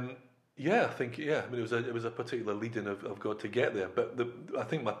then? Yeah, I think, I mean, it was a particular leading of God to get there. But I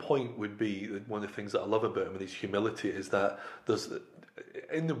think my point would be that one of the things that I love about him and his humility is that there's,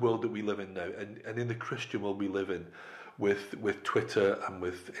 in the world that we live in now, and in the Christian world we live in, with Twitter and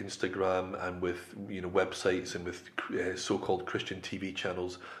with Instagram and with websites and with so-called Christian TV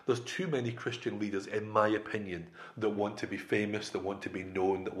channels, there's too many Christian leaders, in my opinion, that want to be famous, that want to be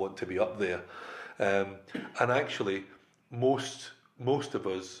known, that want to be up there, and actually most of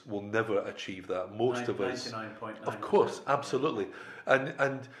us will never achieve that. Most of us, 99.9%. Of course, absolutely,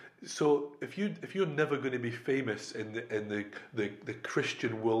 and so if you're never going to be famous in the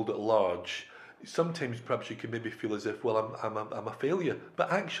Christian world at large, sometimes perhaps you can maybe feel as if, well, I'm a failure.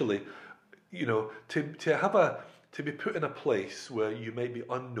 But actually, to be put in a place where you may be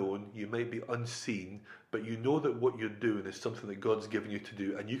unknown, you may be unseen, but you know that what you're doing is something that God's given you to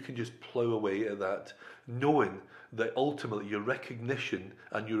do, and you can just plough away at that, knowing that ultimately your recognition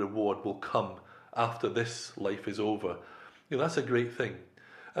and your reward will come after this life is over. That's a great thing.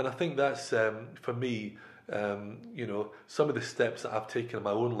 And I think that's, for me, some of the steps that I've taken in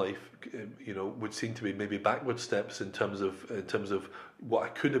my own life, would seem to be maybe backward steps in terms of what I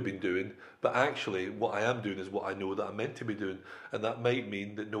could have been doing, but actually what I am doing is what I know that I'm meant to be doing, and that might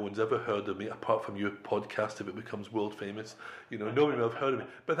mean that no one's ever heard of me apart from your podcast if it becomes world famous. No one will have heard of me,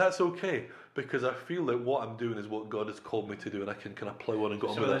 but that's okay, because I feel that what I'm doing is what God has called me to do, and I can kind of plough on and go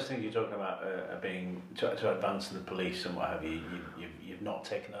on with it. So those things you're talking about being to advance in the police and what have you, you've not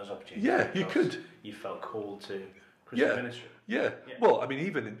taken those opportunities. Yeah, you could. You felt called to Christian ministry. Yeah. Well, I mean,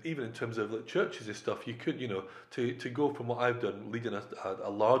 even in terms of like churches and stuff, you could, to go from what I've done, leading a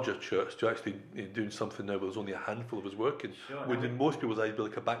larger church, to actually doing something now where there's only a handful of us working, would in most people's eyes be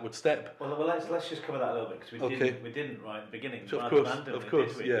like a backward step. Well, let's just cover that a little bit, because we didn't right at the beginning. So of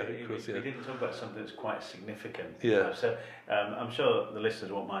course, we didn't talk about something that's quite significant. Yeah. So I'm sure the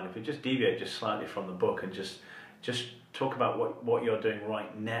listeners won't mind if we just deviate just slightly from the book and just talk about what you're doing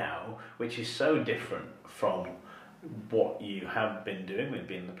right now, which is so different from what you have been doing with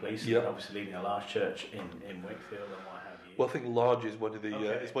being the police, and obviously leading a large church in Wakefield and what have you. Well, I think large is one of the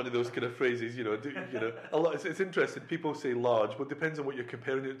it's one of those kind of phrases. A lot. It's interesting. People say large, but it depends on what you're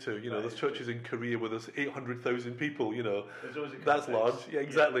comparing it to. There's churches in Korea where there's 800,000 people. That's large. Yeah,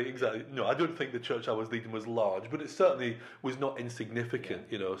 exactly. No, I don't think the church I was leading was large, but it certainly was not insignificant.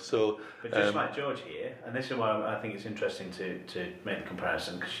 So. But just like George here, and this is why I think it's interesting to make the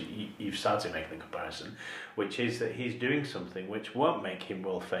comparison, because you've started making the comparison, which is that he's doing something which won't make him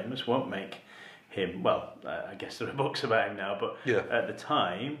world famous, won't make him, well, I guess there are books about him now, but at the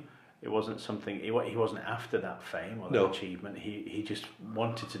time it wasn't something, he wasn't after that fame or that achievement. He just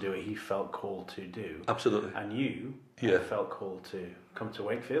wanted to do what he felt called to do. Absolutely. And you felt called to come to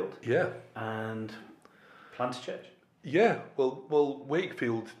Wakefield and plant a church. Yeah, well,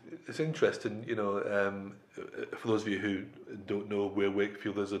 Wakefield is interesting. For those of you who don't know where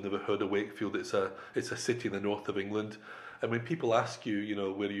Wakefield is, I've never heard of Wakefield. It's a city in the north of England, and when people ask you,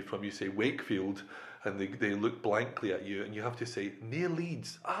 where are you from, you say Wakefield, and they look blankly at you, and you have to say near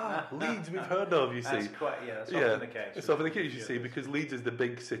Leeds. Leeds, we've heard of. You see, that's often the case. It's often the case, you see, because Leeds is the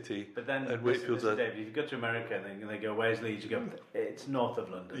big city. But then, and Wakefield's David, if you go to America and they go, "Where's Leeds?" You go, "It's north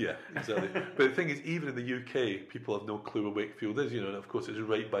of London." Yeah, exactly. But the thing is, even in the UK, people have no clue where Wakefield is. And of course, it's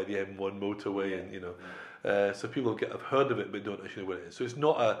right by the M1 motorway, and so people have heard of it but don't actually know where it is. So it's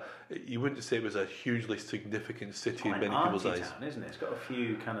not you wouldn't say it was a hugely significant city in many people's eyes. Town, isn't it? It's got a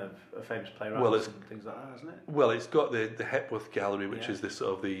few kind of famous playwrights and things like that, hasn't it? Well, it's got the Hepworth Gallery, which is this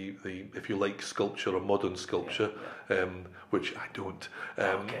sort of the if you like sculpture or modern sculpture, which I don't.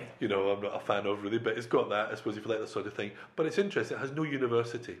 I'm not a fan of really, but it's got that, I suppose, if you like that sort of thing. But it's interesting. It has no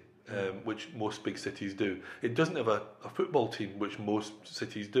university. Which most big cities do. It doesn't have a football team, which most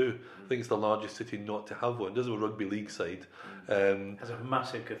cities do. I think it's the largest city not to have one. It does have a rugby league side. It has a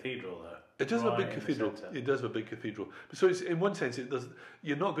massive cathedral though. It does have a big cathedral. It does have a big cathedral. So it's, in one sense,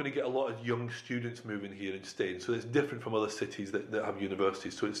 you're not going to get a lot of young students moving here and staying. So it's different from other cities that have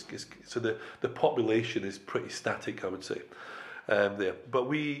universities. So so the population is pretty static, I would say. there. But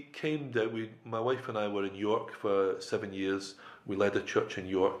we came down. My wife and I were in York for 7 years. We led a church in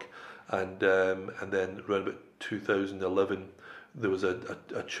York, and then around about 2011, there was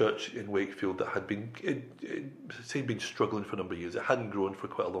a church in Wakefield that had been struggling for a number of years. It hadn't grown for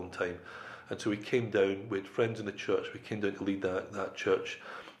quite a long time, and so we came down. We had friends in the church. We came down to lead that church.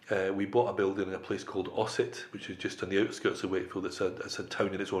 We bought a building in a place called Ossett, which is just on the outskirts of Wakefield. It's a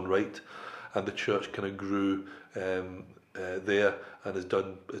town in its own right, and the church kind of grew there and has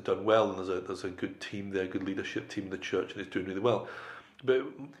done well. And there's a good team there, good leadership team in the church, and it's doing really well.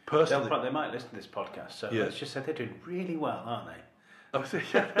 But personally, they might listen to this podcast, so let's just say they're doing really well, aren't they? I would say,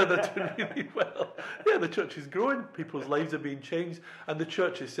 yeah, they're doing really well. Yeah, the church is growing. People's lives are being changed, and the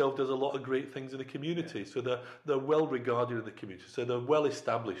church itself does a lot of great things in the community. So they're well regarded in the community. So they're well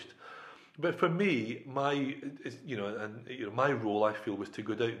established. But for me, my role, I feel, was to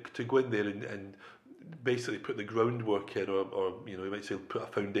go in there and basically put the groundwork in, or you might say put a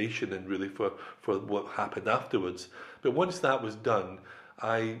foundation in really for what happened afterwards. But once that was done,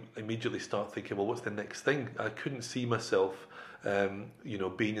 I immediately start thinking, well, what's the next thing? I couldn't see myself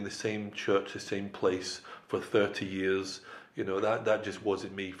being in the same church, the same place for 30 years. That just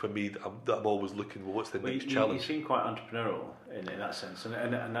wasn't me. For me, I'm always looking, well, what's the next challenge? You seem quite entrepreneurial in that sense.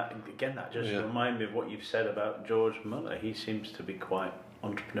 And that, again, that just reminds me of what you've said about George Muller. He seems to be quite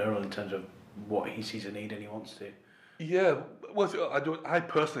entrepreneurial in terms of what he sees a need and he wants to. Yeah, well, I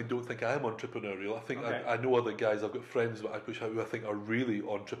personally don't think I am entrepreneurial. I think I know other guys. I've got friends who I think are really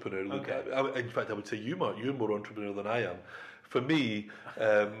entrepreneurial. Okay. In fact, I would say you're more entrepreneurial than I am. For me,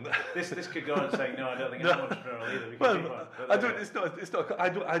 this could go on saying no. I don't think I'm entrepreneurial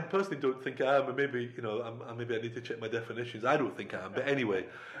either. I personally don't think I am. And maybe maybe I need to check my definitions. I don't think I am. But anyway,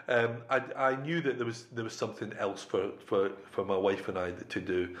 I knew that there was something else for my wife and I to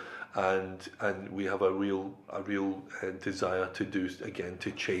do. And we have a real desire to do again,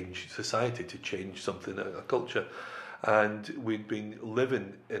 to change society, to change something, a culture. And we'd been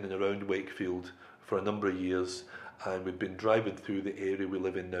living in and around Wakefield for a number of years, and we'd been driving through the area we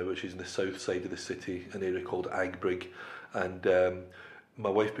live in now, which is in the south side of the city, an area called Agbrigg. And my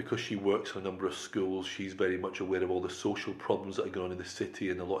wife, because she works in a number of schools, she's very much aware of all the social problems that are going on in the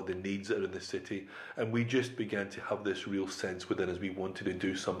city and a lot of the needs that are in the city. And we just began to have this real sense within us. We wanted to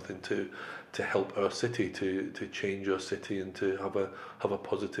do something to help our city, to change our city, and to have a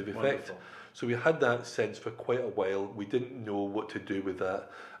positive effect. Wonderful. So we had that sense for quite a while. We didn't know what to do with that.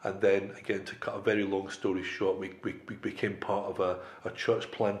 And then, again, to cut a very long story short, we became part of a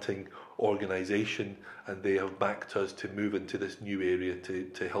church planting organisation, and they have backed us to move into this new area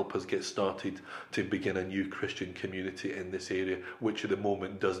to help us get started to begin a new Christian community in this area, which at the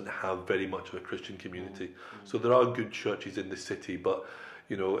moment doesn't have very much of a Christian community. So there are good churches in the city, but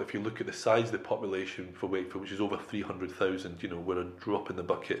if you look at the size of the population for Wakefield, which is over 300,000, we're a drop in the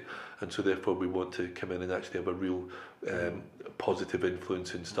bucket, and so therefore we want to come in and actually have a real positive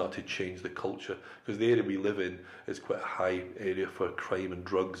influence and start to change the culture, because the area we live in is quite a high area for crime and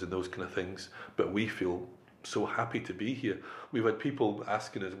drugs and those kind of things, but we feel so happy to be here. We've had people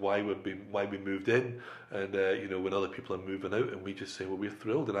asking us why we moved in, and when other people are moving out, and we just say, well, we're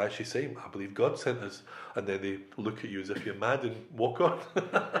thrilled. And I actually say, I believe God sent us, and then they look at you as if you're mad and walk on.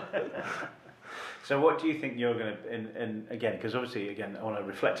 So what do you think you're going to, and again, because obviously, again, I want to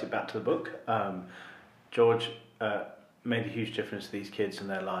reflect it back to the book. George made a huge difference to these kids and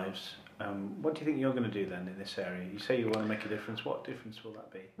their lives. What do you think you're going to do then in this area? You say you want to make a difference. What difference will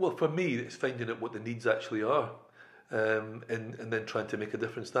that be? Well, for me, it's finding out what the needs actually are, and then trying to make a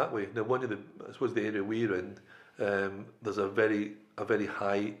difference that way. Now, I suppose the area we're in, there's a very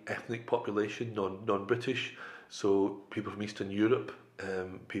high ethnic population, non-British, so people from Eastern Europe,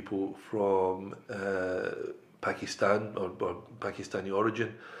 people from Pakistan or Pakistani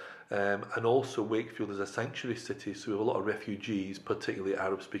origin. And also Wakefield is a sanctuary city, so we have a lot of refugees, particularly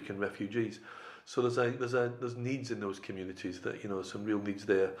Arab-speaking refugees. So there's needs in those communities that some real needs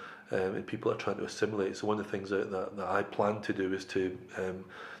there, and people are trying to assimilate. So one of the things that I plan to do is to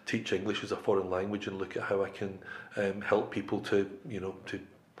teach English as a foreign language and look at how I can help people to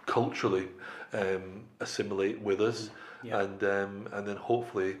culturally assimilate with us, and then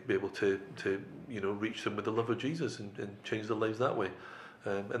hopefully be able to reach them with the love of Jesus and change their lives that way.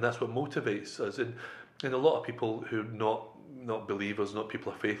 And that's what motivates us. And a lot of people who are not believers, not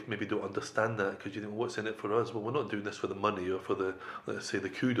people of faith, maybe don't understand that, because you think, well, what's in it for us? Well, we're not doing this for the money or for the, let's say, the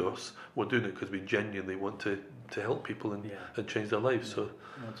kudos. We're doing it because we genuinely want to help people and change their lives. So,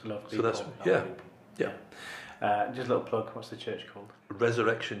 to love people, so that's Just a little plug. What's the church called?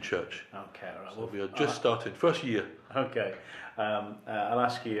 Resurrection Church. Okay, all right. So we are just starting, first year. Okay. I'll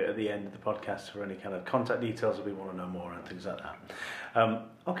ask you at the end of the podcast for any kind of contact details if we want to know more and things like that.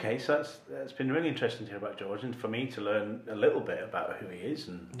 Okay, so that's been really interesting to hear about George, and for me to learn a little bit about who he is,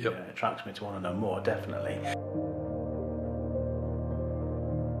 and Yep. you know, it attracts me to want to know more, definitely.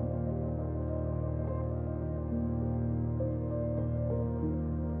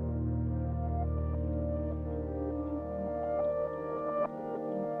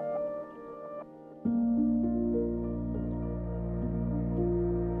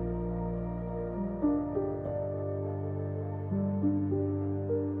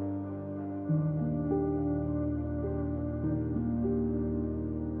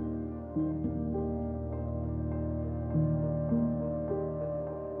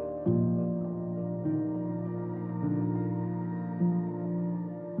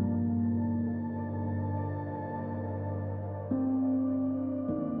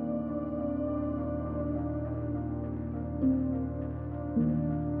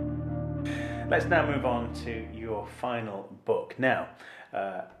 Let's now move on to your final book. Now,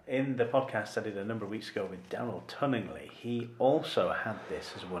 in the podcast I did a number of weeks ago with Daryl Tunningley, he also had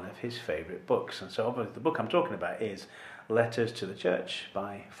this as one of his favourite books. And so obviously the book I'm talking about is Letters to the Church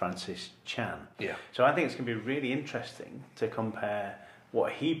by Francis Chan. Yeah. So I think it's going to be really interesting to compare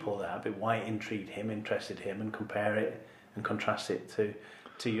what he pulled out, but why it intrigued him, interested him, and compare it and contrast it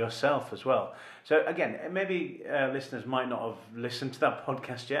to yourself as well. So again, maybe listeners might not have listened to that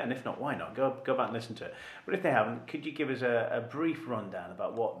podcast yet, and if not, why not? Go back and listen to it. But if they haven't, could you give us a brief rundown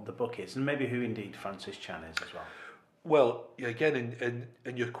about what the book is, and maybe who indeed Francis Chan is as well? Well, again,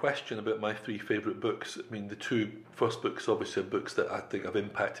 in your question about my three favourite books, I mean, the two first books obviously are books that I think have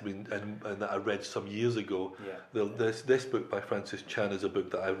impacted me and that I read some years ago. Yeah. This book by Francis Chan is a book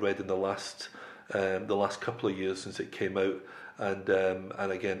that I've read in the last couple of years since it came out, and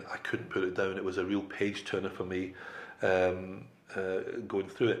again, I couldn't put it down. It was a real page turner for me going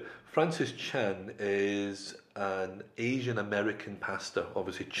through it. Francis Chan is an Asian American pastor.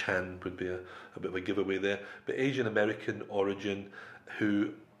 Obviously, Chan would be a bit of a giveaway there, but Asian American origin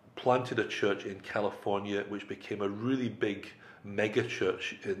who planted a church in California, which became a really big mega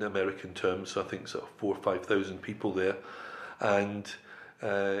church in American terms. So I think sort of 4,000 or 5,000 people there, and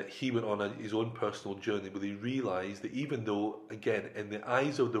he went on his own personal journey where he realised that even though, again, in the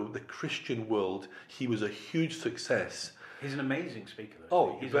eyes of the Christian world, he was a huge success. He's an amazing speaker.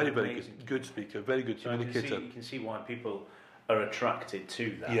 He's very good speaker, very good communicator. You can see why people are attracted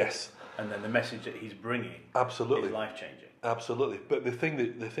to that. Yes. And then the message that he's bringing Absolutely. is life-changing. Absolutely. But the thing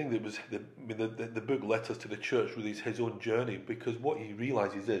that was the book Letters to the Church really is his own journey, because what he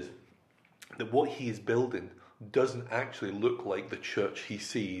realises is that what he is building doesn't actually look like the church he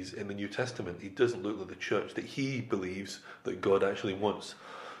sees in the New Testament. It doesn't look like the church that he believes that God actually wants.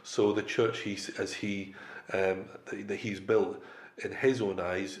 So the church that he's built, in his own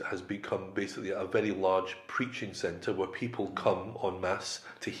eyes, has become basically a very large preaching centre where people come en masse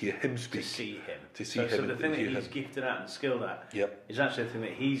to hear him speak. To see him. So the thing that he's gifted at and skilled at is actually the thing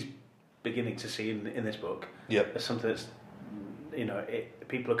that he's beginning to see in this book. Yep. As something that's,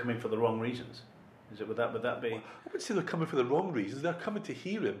 people are coming for the wrong reasons. Would that be? Well, I wouldn't say they're coming for the wrong reasons. They're coming to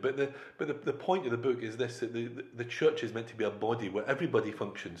hear him. But the point of the book is this: that the church is meant to be a body where everybody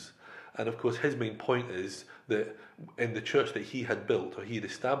functions. And of course, his main point is that in the church that he had built or he had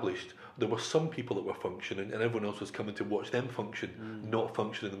established, there were some people that were functioning, and everyone else was coming to watch them function, not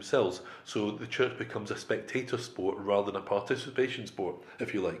functioning themselves. So the church becomes a spectator sport rather than a participation sport,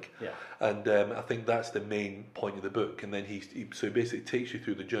 if you like. Yeah. And I think that's the main point of the book. And then he basically takes you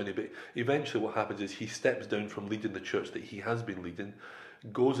through the journey. But eventually, what happens is he steps down from leading the church that he has been leading,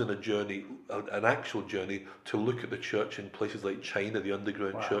 goes on a journey, an actual journey, to look at the church in places like China, the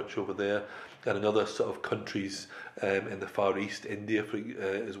underground church over there, and in other sort of countries in the Far East, India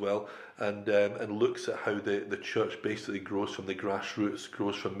as well, and looks at how the church basically grows from the grassroots,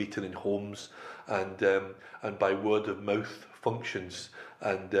 grows from meeting in homes, and by word of mouth functions,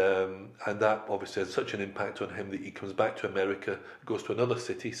 and that obviously has such an impact on him that he comes back to America, goes to another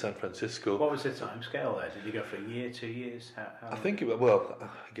city, San Francisco. What was the time scale there? Did you go for a year, 2 years? How I think again,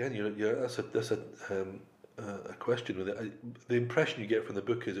 that's a question with it. The impression you get from the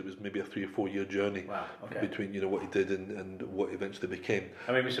book is it was maybe a 3 or 4 year journey. Wow, okay. Between what he did and what eventually became.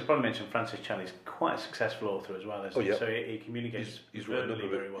 I mean, we should probably mention Francis Chan is quite a successful author as well, isn't he? So he communicates verbally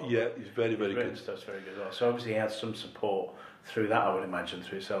very well. Yeah, he's very good. Stuff's very good as well. So obviously he had some support through that, I would imagine,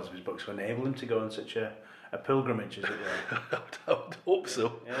 through sales of his books to enable him to go on such a pilgrimage, as it were. I would hope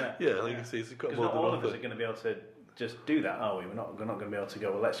so. Yeah, like you say, it's got more not than all of us are going to be able to just do that, are we? We're not going to be able to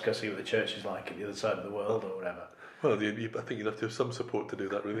go, well, let's go see what the church is like at the other side of the world or whatever. Well, I think you'd have to have some support to do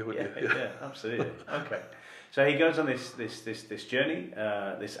that, really, wouldn't you? Yeah, absolutely. Okay. So he goes on this journey,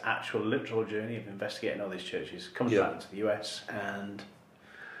 this actual literal journey of investigating all these churches, comes back to the US and...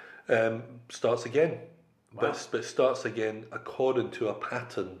 starts again. Wow. But starts again according to a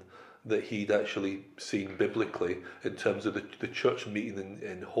pattern that he'd actually seen biblically in terms of the church meeting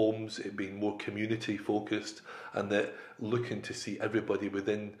in homes, it being more community focused, and that looking to see everybody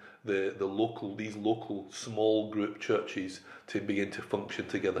within these local small group churches to begin to function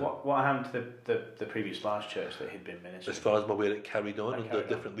together. What happened to the previous large church that he'd been ministering? As far as I'm aware, it carried on under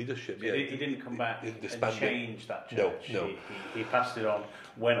different leadership. Yeah, he didn't come back and change that church. No. He passed it on,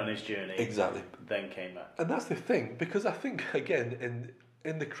 went on his journey. Exactly. Then came back. And that's the thing, because I think, again,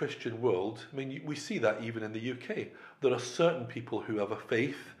 in the Christian world, I mean, we see that even in the UK. There are certain people who have a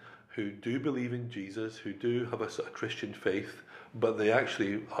faith, who do believe in Jesus, who do have a sort of Christian faith, but they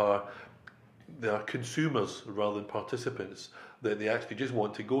actually are consumers rather than participants. That they actually just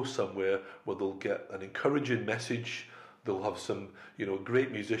want to go somewhere where they'll get an encouraging message, they'll have some,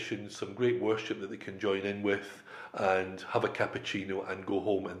 great musicians, some great worship that they can join in with, and have a cappuccino and go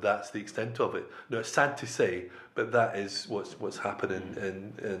home, and that's the extent of it. Now, it's sad to say, but that is what's happening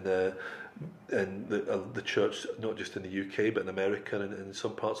in the church, not just in the UK, but in America and in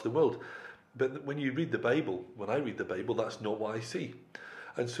some parts of the world. But when you read the Bible, when I read the Bible, that's not what I see.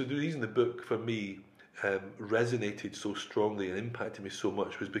 And so the reason the book, for me, resonated so strongly and impacted me so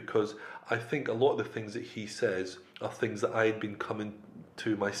much was because I think a lot of the things that he says are things that I had been coming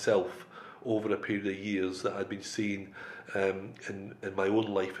to myself over a period of years, that I'd been seeing in my own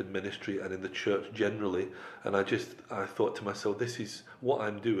life and ministry and in the church generally. And I thought to myself, this is what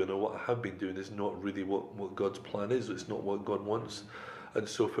I'm doing, or what I have been doing, is not really what God's plan is. It's not what God wants. And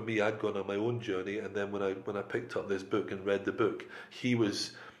so for me, I'd gone on my own journey, and then when I picked up this book and read the book, he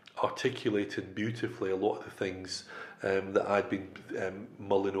was articulating beautifully a lot of the things that I'd been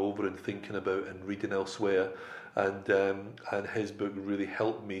mulling over and thinking about and reading elsewhere. And his book really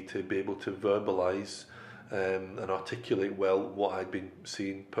helped me to be able to verbalise and articulate well what I'd been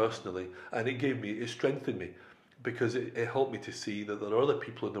seeing personally. And it strengthened me, because it helped me to see that there are other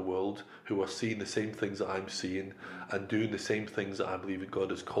people in the world who are seeing the same things that I'm seeing and doing the same things that I believe that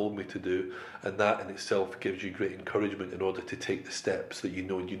God has called me to do. And that in itself gives you great encouragement in order to take the steps that you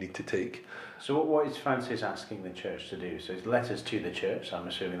know you need to take. So what is Francis asking the church to do? So it's letters to the church. I'm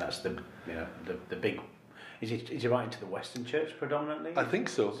assuming that's the big... Is he writing to the Western Church predominantly? I think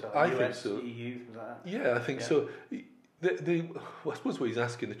so. I think so. EU, things like that? Yeah, I think so. I suppose what he's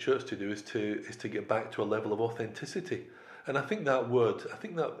asking the church to do is to get back to a level of authenticity, and I think that word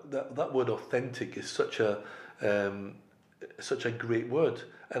authentic is such a great word,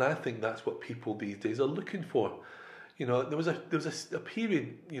 and I think that's what people these days are looking for. There was a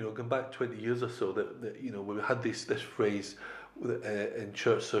period, going back 20 years or so, that we had this phrase in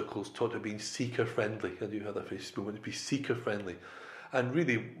church circles talked about being seeker friendly. Have you heard that phrase? We want to be seeker friendly, and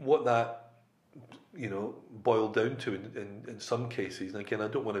really what that boiled down to in some cases, and again, I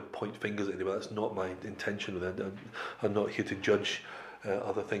don't want to point fingers at anybody, that's not my intention with it. I'm not here to judge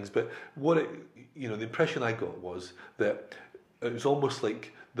other things, but the impression I got was that it was almost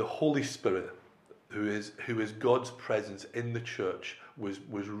like the Holy Spirit, who is God's presence in the church, was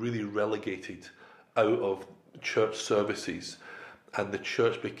really relegated out of church services, and the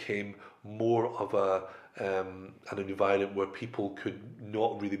church became more of an environment where people could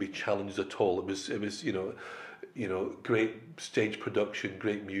not really be challenged at all. It was great stage production,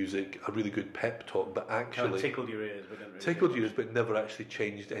 great music, a really good pep talk, but actually tickled your ears, but never actually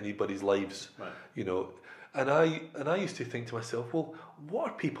changed anybody's lives. Right. And I used to think to myself, well,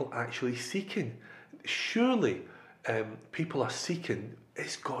 what are people actually seeking? Surely people are seeking,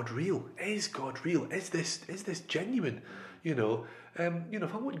 is God real? Is God real? Is this genuine? If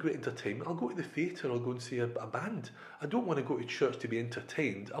I want great entertainment, I'll go to the theatre, I'll go and see a band. I don't want to go to church to be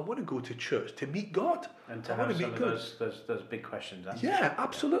entertained. I want to go to church to meet God. And to have some of those big questions answered. Yeah,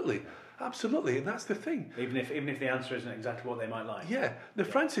 absolutely. Absolutely, and that's the thing. Even if the answer isn't exactly what they might like. Yeah. Now,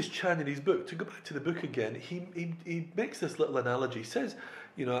 Francis Chan, in his book, to go back to the book again, he makes this little analogy. He says,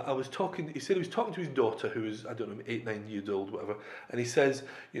 he said he was talking to his daughter, who was, 8, 9 years old, whatever, and he says,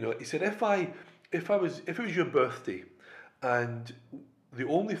 if it was your birthday, and the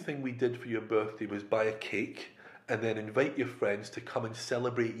only thing we did for your birthday was buy a cake and then invite your friends to come and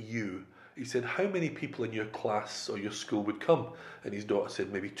celebrate you, he said, how many people in your class or your school would come? And his daughter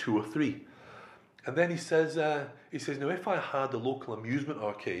said maybe 2 or 3. And then he says, now if I had a local amusement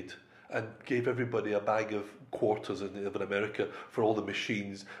arcade and gave everybody a bag of quarters in America for all the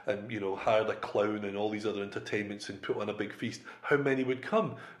machines, and hired a clown and all these other entertainments and put on a big feast, how many would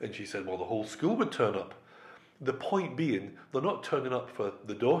come? And she said, well, the whole school would turn up. The point being, they're not turning up for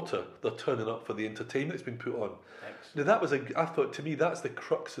the daughter, they're turning up for the entertainment that's been put on. Now that was I thought, to me, that's the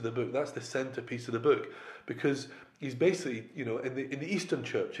crux of the book, that's the centerpiece of the book, because he's basically, in the Eastern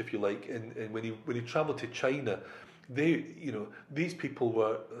Church, if you like, and when he travelled to China, these people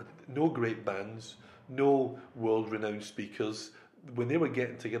were no great bands, no world-renowned speakers. When they were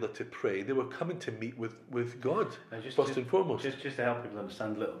getting together to pray, they were coming to meet with God, first and foremost. Just to help people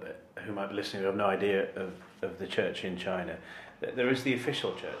understand a little bit, who might be listening who have no idea of the church in China, there is the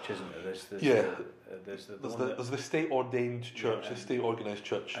official church, isn't there? There's the state-ordained church, the state-organised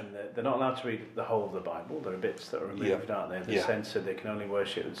church. And they're not allowed to read the whole of the Bible. There are bits that are removed, aren't they? They're censored. They can only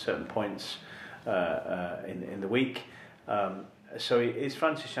worship at certain points in the week. So is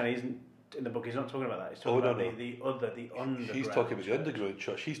Francis Chan, in the book, he's not talking about that. He's talking about the underground. He's talking about the underground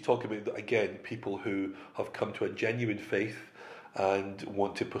church. He's talking about, again, people who have come to a genuine faith and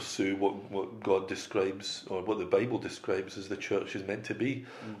want to pursue what God describes, or what the Bible describes as the church is meant to be,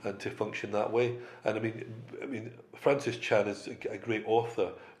 and to function that way. And I mean, Francis Chan is a great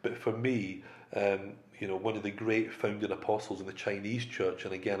author, but for me, one of the great founding apostles in the Chinese church,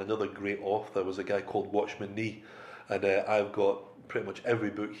 and again another great author, was a guy called Watchman Nee, and I've got pretty much every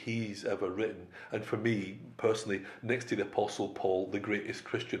book he's ever written, and for me personally, next to the Apostle Paul, the greatest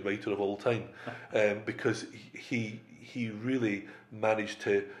Christian writer of all time, because he really managed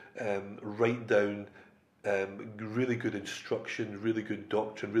to write down really good instruction, really good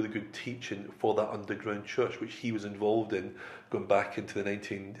doctrine, really good teaching for that underground church, which he was involved in going back into the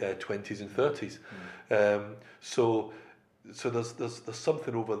 1920s and 30s. So there's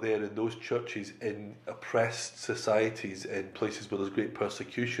something over there in those churches, in oppressed societies, in places where there's great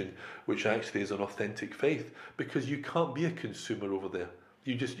persecution, which actually is an authentic faith, because you can't be a consumer over there.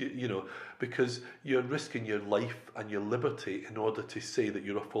 Because you're risking your life and your liberty in order to say that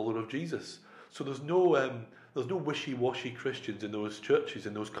you're a follower of Jesus. So there's no wishy-washy Christians in those churches,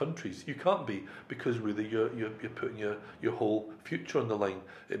 in those countries. You can't be, because really you're putting your whole future on the line.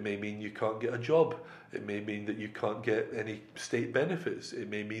 It may mean you can't get a job. It may mean that you can't get any state benefits. It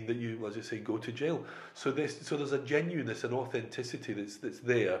may mean that you, as I say, go to jail. So there's a genuineness and authenticity that's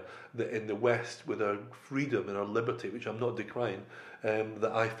there, that in the West, with our freedom and our liberty, which I'm not decrying,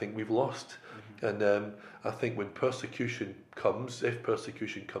 that I think we've lost. And I think when persecution comes, if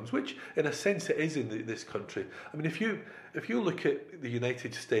persecution comes, which in a sense it is in this country. I mean, if you look at the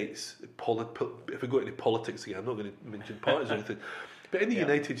United States, if we go into politics again, I'm not going to mention parties or anything, but in the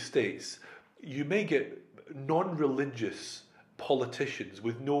United States, you may get non-religious politicians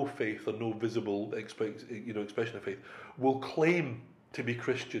with no faith or no visible expression of faith will claim to be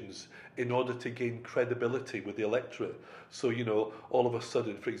Christians in order to gain credibility with the electorate. So, all of a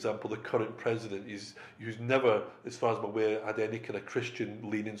sudden, for example, the current president who's never, as far as I'm aware, had any kind of Christian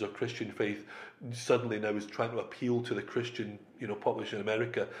leanings or Christian faith, suddenly now is trying to appeal to the Christian, population in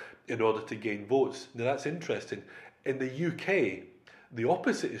America in order to gain votes. Now that's interesting. In the UK, the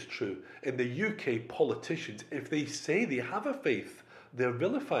opposite is true. In the UK, politicians, if they say they have a faith, they're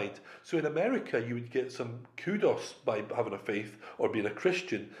vilified. So in America, you would get some kudos by having a faith or being a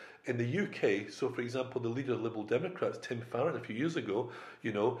Christian. In the UK, so for example, the leader of the Liberal Democrats, Tim Farron, a few years ago, he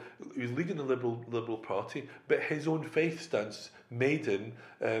was leading the Liberal Party, but his own faith stance made him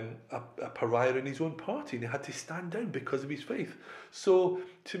a pariah in his own party, and he had to stand down because of his faith. So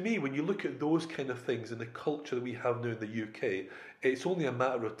to me, when you look at those kind of things and the culture that we have now in the UK, it's only a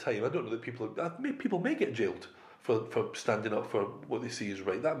matter of time. I don't know that people may get jailed for standing up for what they see as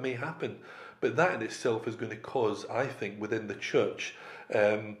right. That may happen. But that in itself is going to cause, I think, within the church,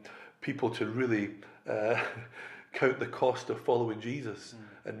 people to really count the cost of following Jesus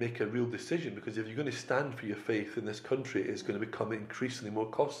and make a real decision. Because if you're going to stand for your faith in this country, it's going to become increasingly more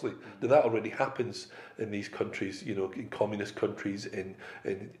costly. Now, that already happens in these countries, in communist countries, in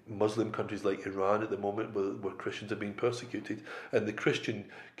Muslim countries like Iran at the moment, where Christians are being persecuted. And the Christian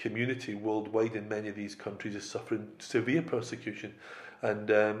community worldwide in many of these countries is suffering severe persecution.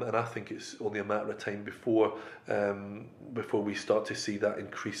 And I think it's only a matter of time before we start to see that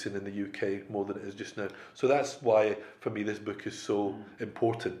increasing in the UK more than it is just now. So that's why, for me, this book is so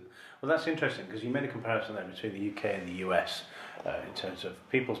important. Well, that's interesting, because you made a comparison there between the UK and the US in terms of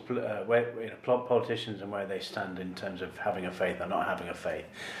people's politicians and where they stand in terms of having a faith or not having a faith.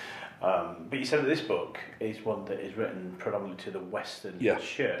 But you said that this book is one that is written predominantly to the Western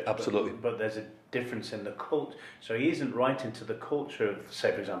church. Absolutely. But there's a difference in the culture. So he isn't writing to the culture of, say,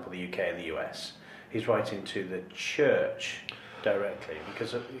 for example, the UK and the US. He's writing to the church directly?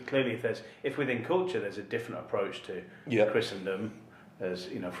 Because clearly, if within culture there's a different approach to Christendom, as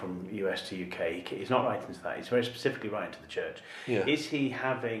you know, from US to UK, he's not writing to that. He's very specifically writing to the church. Yeah. Is he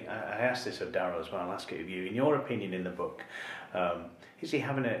having? I asked this of Darrell as well. I'll ask it of you. In your opinion, in the book, is he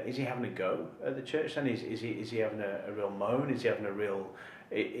having a go at the church? Then is he having a real moan? Is he having a real?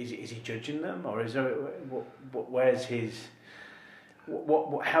 Is he judging them, or is there? Where's his?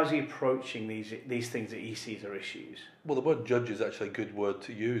 How's he approaching these things that he sees are issues? Well, the word judge is actually a good word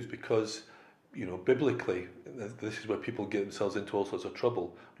to use because, you know, biblically, this is where people get themselves into all sorts of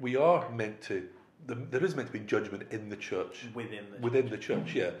trouble. We are meant to, there is meant to be judgment in the church. Within the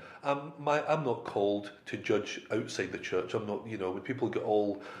church, yeah. I'm not called to judge outside the church. I'm not, you know, when people get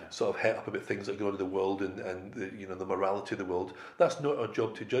all sort of het up about things that go on in the world and the, you know, the morality of the world, that's not our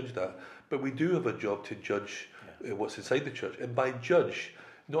job to judge that. But we do have a job to judge what's inside the church. And by judge,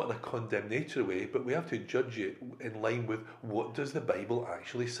 not in a condemnatory way, but we have to judge it in line with what does the Bible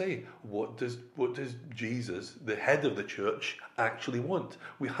actually say? What does Jesus, the head of the church, actually want?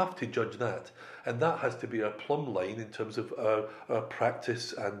 We have to judge that. And that has to be our plumb line in terms of our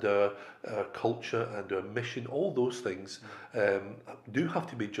practice and our culture and our mission. All those things do have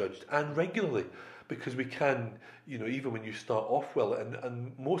to be judged, and regularly. Because we can, you know, even when you start off well,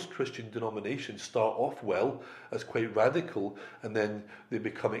 and most Christian denominations start off well as quite radical, and then they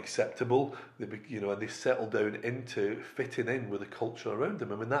become acceptable, and they settle down into fitting in with the culture around them.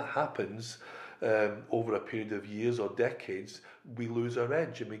 And when that happens over a period of years or decades, we lose our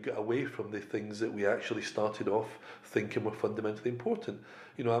edge and we get away from the things that we actually started off thinking were fundamentally important.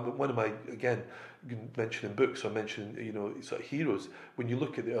 You know, one of my, again, mentioning books, I mentioned, you know, sort of heroes. When you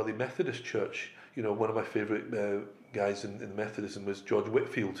look at the early Methodist Church, you know, one of my favourite guys in Methodism was George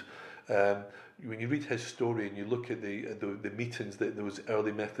Whitefield. When you read his story and you look at the meetings that those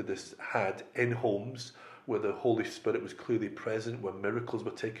early Methodists had in homes, where the Holy Spirit was clearly present, where miracles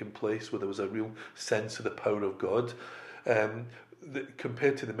were taking place, where there was a real sense of the power of God,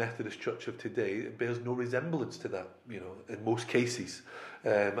 compared to the Methodist Church of today, it bears no resemblance to that, you know, in most cases,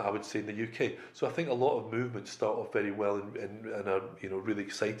 I would say, in the UK. So I think a lot of movements start off very well and are, you know, really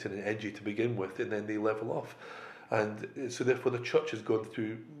exciting and edgy to begin with, and then they level off. And so therefore the church has gone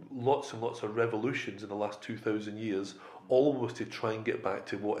through lots and lots of revolutions in the last 2,000 years, almost to try and get back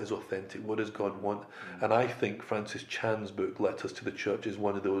to what is authentic, what does God want. And I think Francis Chan's book, Letters to the Church, is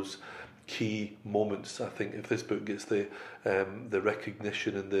one of those key moments. I think if this book gets the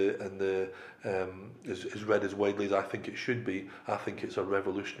recognition and is read as widely as I think it should be, I think it's a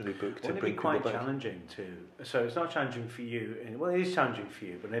revolutionary book to bring people back. Wouldn't it be quite challenging too? So it's not challenging for you. Well, it is challenging for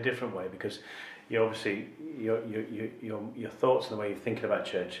you, but in a different way, because you obviously your thoughts and the way you're thinking about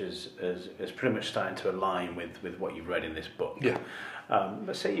church is pretty much starting to align with what you've read in this book. Yeah.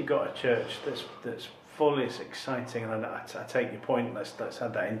 But say you've got a church that's fully as exciting, and I take your point. Let's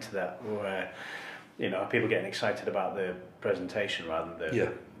add that into that, where, you know, people getting excited about the presentation rather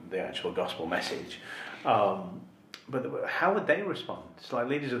than the actual gospel message. But how would they respond? It's like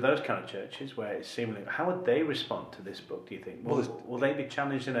leaders of those kind of churches where it's seemingly. How would they respond to this book? Do you think? Will they be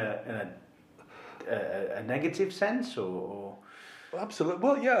challenged in a negative sense, or? Absolutely.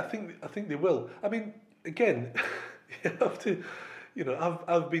 Well, yeah, I think they will. I mean, again, you have to, you know,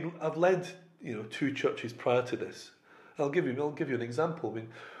 I've led, you know, 2 churches prior to this. I'll give you an example. I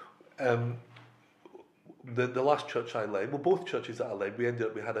mean, the last church I led, well, both churches that I led, we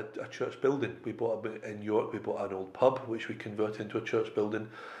had a church building. We bought in York, we bought an old pub which we converted into a church building,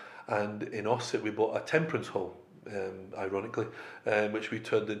 and in Ossett we bought a temperance hall, ironically, which we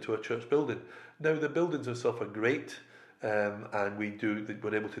turned into a church building. Now the buildings themselves are great. And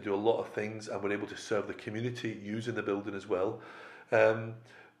we're able to do a lot of things, and we're able to serve the community using the building as well.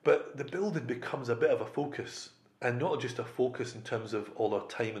 But the building becomes a bit of a focus, and not just a focus in terms of all our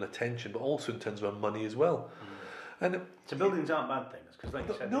time and attention, but also in terms of our money as well. And so buildings aren't bad things, because like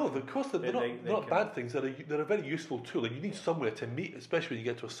you said, no, of course they're not bad things. They're a very useful tool, and you need somewhere to meet, especially when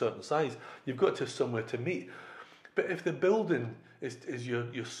you get to a certain size. You've got to have somewhere to meet. But if the building is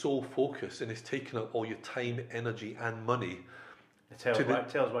your sole focus and is taking up all your time, energy, and money,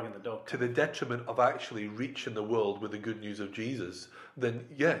 tail's wagging the dog, to the detriment of actually reaching the world with the good news of Jesus, then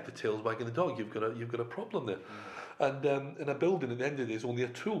the tail's wagging the dog. You've got a problem there. And in a building, at the end of the day, is only a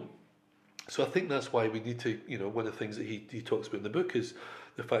tool. So I think that's why we need to, you know, one of the things that he talks about in the book is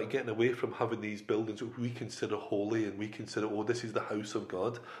the fact of getting away from having these buildings which we consider holy, and we consider, this is the house of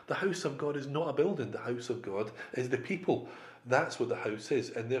God. The house of God is not a building. The house of God is the people. That's what the house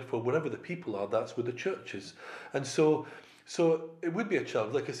is, and therefore wherever the people are, that's where the church is. And so it would be a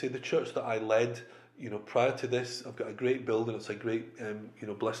challenge. Like I say, the church that I led, prior to this, I've got a great building. It's a great,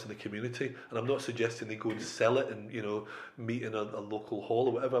 blessing the community. And I'm not suggesting they go and sell it and, meet in a local hall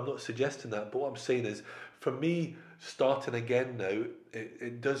or whatever. I'm not suggesting that. But what I'm saying is, for me, starting again now,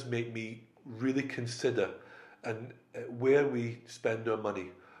 it does make me really consider and where we spend our money.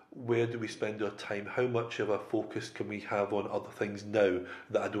 Where do we spend our time? How much of a focus can we have on other things now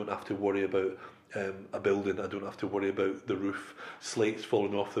that I don't have to worry about a building? I don't have to worry about the roof, slates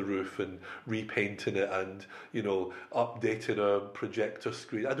falling off the roof and repainting it and, updating our projector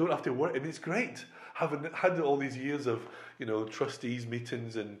screen. I don't have to worry. I mean, it's great having had all these years of, trustees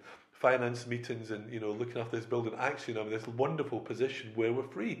meetings and finance meetings and looking after this building. Actually, I'm in this wonderful position where we're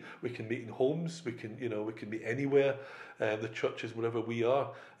free. We can meet in homes. We can meet anywhere. The churches, wherever we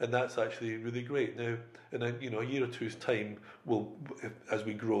are, and that's actually really great. Now, in a year or two's time, as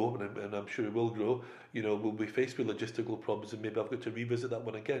we grow, and I'm sure we will grow, we'll be faced with logistical problems, and maybe I've got to revisit that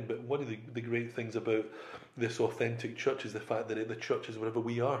one again. But one of the great things about this authentic church is the fact that the church is wherever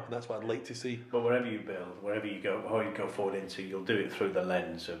we are, and that's what I'd like to see. But wherever you build, wherever you go, how you go forward into, you'll do it through the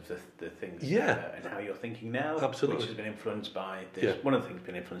lens of the things, and how you're thinking now. Absolutely, which has been influenced by this. Yeah. One of the things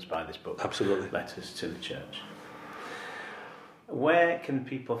been influenced by this book. Absolutely, Letters to the Church. Where can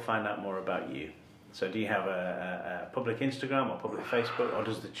people find out more about you? So do you have a public Instagram or public Facebook, or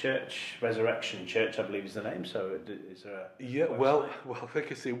does the church, Resurrection Church, I believe is the name, so is there a website? Well,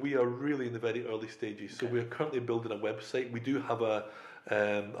 like I say, we are really in the very early stages, so we're currently building a website. We do have a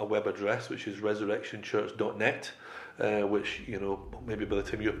web address, which is resurrectionchurch.net, which, maybe by the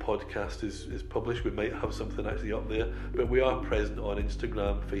time your podcast is published, we might have something actually up there. But we are present on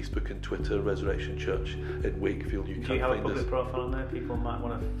Instagram, Facebook and Twitter, Resurrection Church in Wakefield. Do you have a public profile on there? People might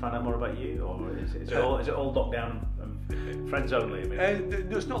want to find out more about you, or is it all locked down and friends only?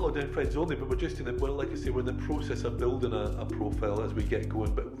 No, it's not locked down friends only, but we're just like I say, we're in the process of building a profile as we get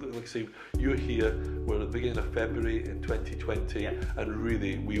going. But like I say, you're here, we're at the beginning of February in 2020, and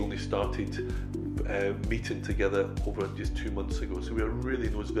really we only started meeting together over just 2 months ago, so we are really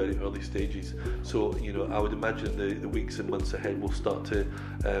in those very early stages. So I would imagine the weeks and months ahead will start to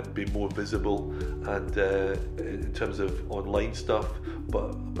be more visible, and in terms of online stuff,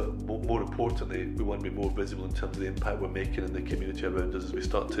 but more importantly, we want to be more visible in terms of the impact we're making in the community around us as we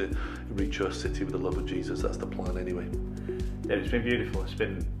start to reach our city with the love of Jesus. That's the plan anyway. Yeah, it's been beautiful. It's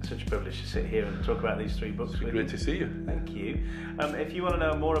been such a privilege to sit here and talk about these 3 books. It's been great to see you. Thank you. If you want to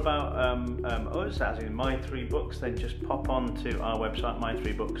know more about us, as in My 3 Books, then just pop on to our website,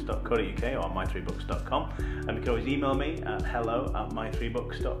 my3books.co.uk or my3books.com, and you can always email me at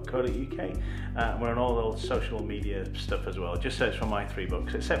hello@my3books.co.uk. We're on all those social media stuff as well. Just search for My 3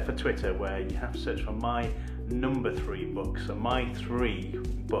 Books, except for Twitter, where you have to search for My number 3 books. So My 3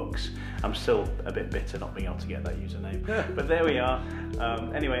 Books. I'm still a bit bitter not being able to get that username, but there we are.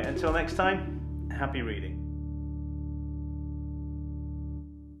 Anyway, until next time, happy reading.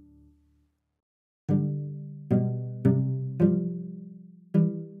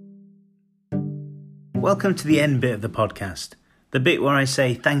 Welcome to the end bit of the podcast, the bit where I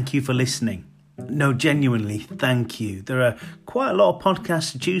say thank you for listening. No, genuinely, thank you. There are quite a lot of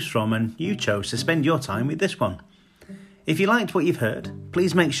podcasts to choose from, and you chose to spend your time with this one. If you liked what you've heard,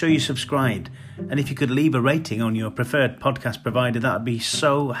 please make sure you subscribed, and if you could leave a rating on your preferred podcast provider, that would be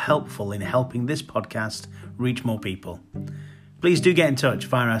so helpful in helping this podcast reach more people. Please do get in touch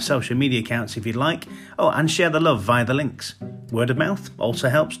via our social media accounts if you'd like, and share the love via the links. Word of mouth also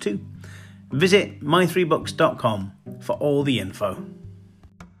helps too. Visit my3books.com for all the info.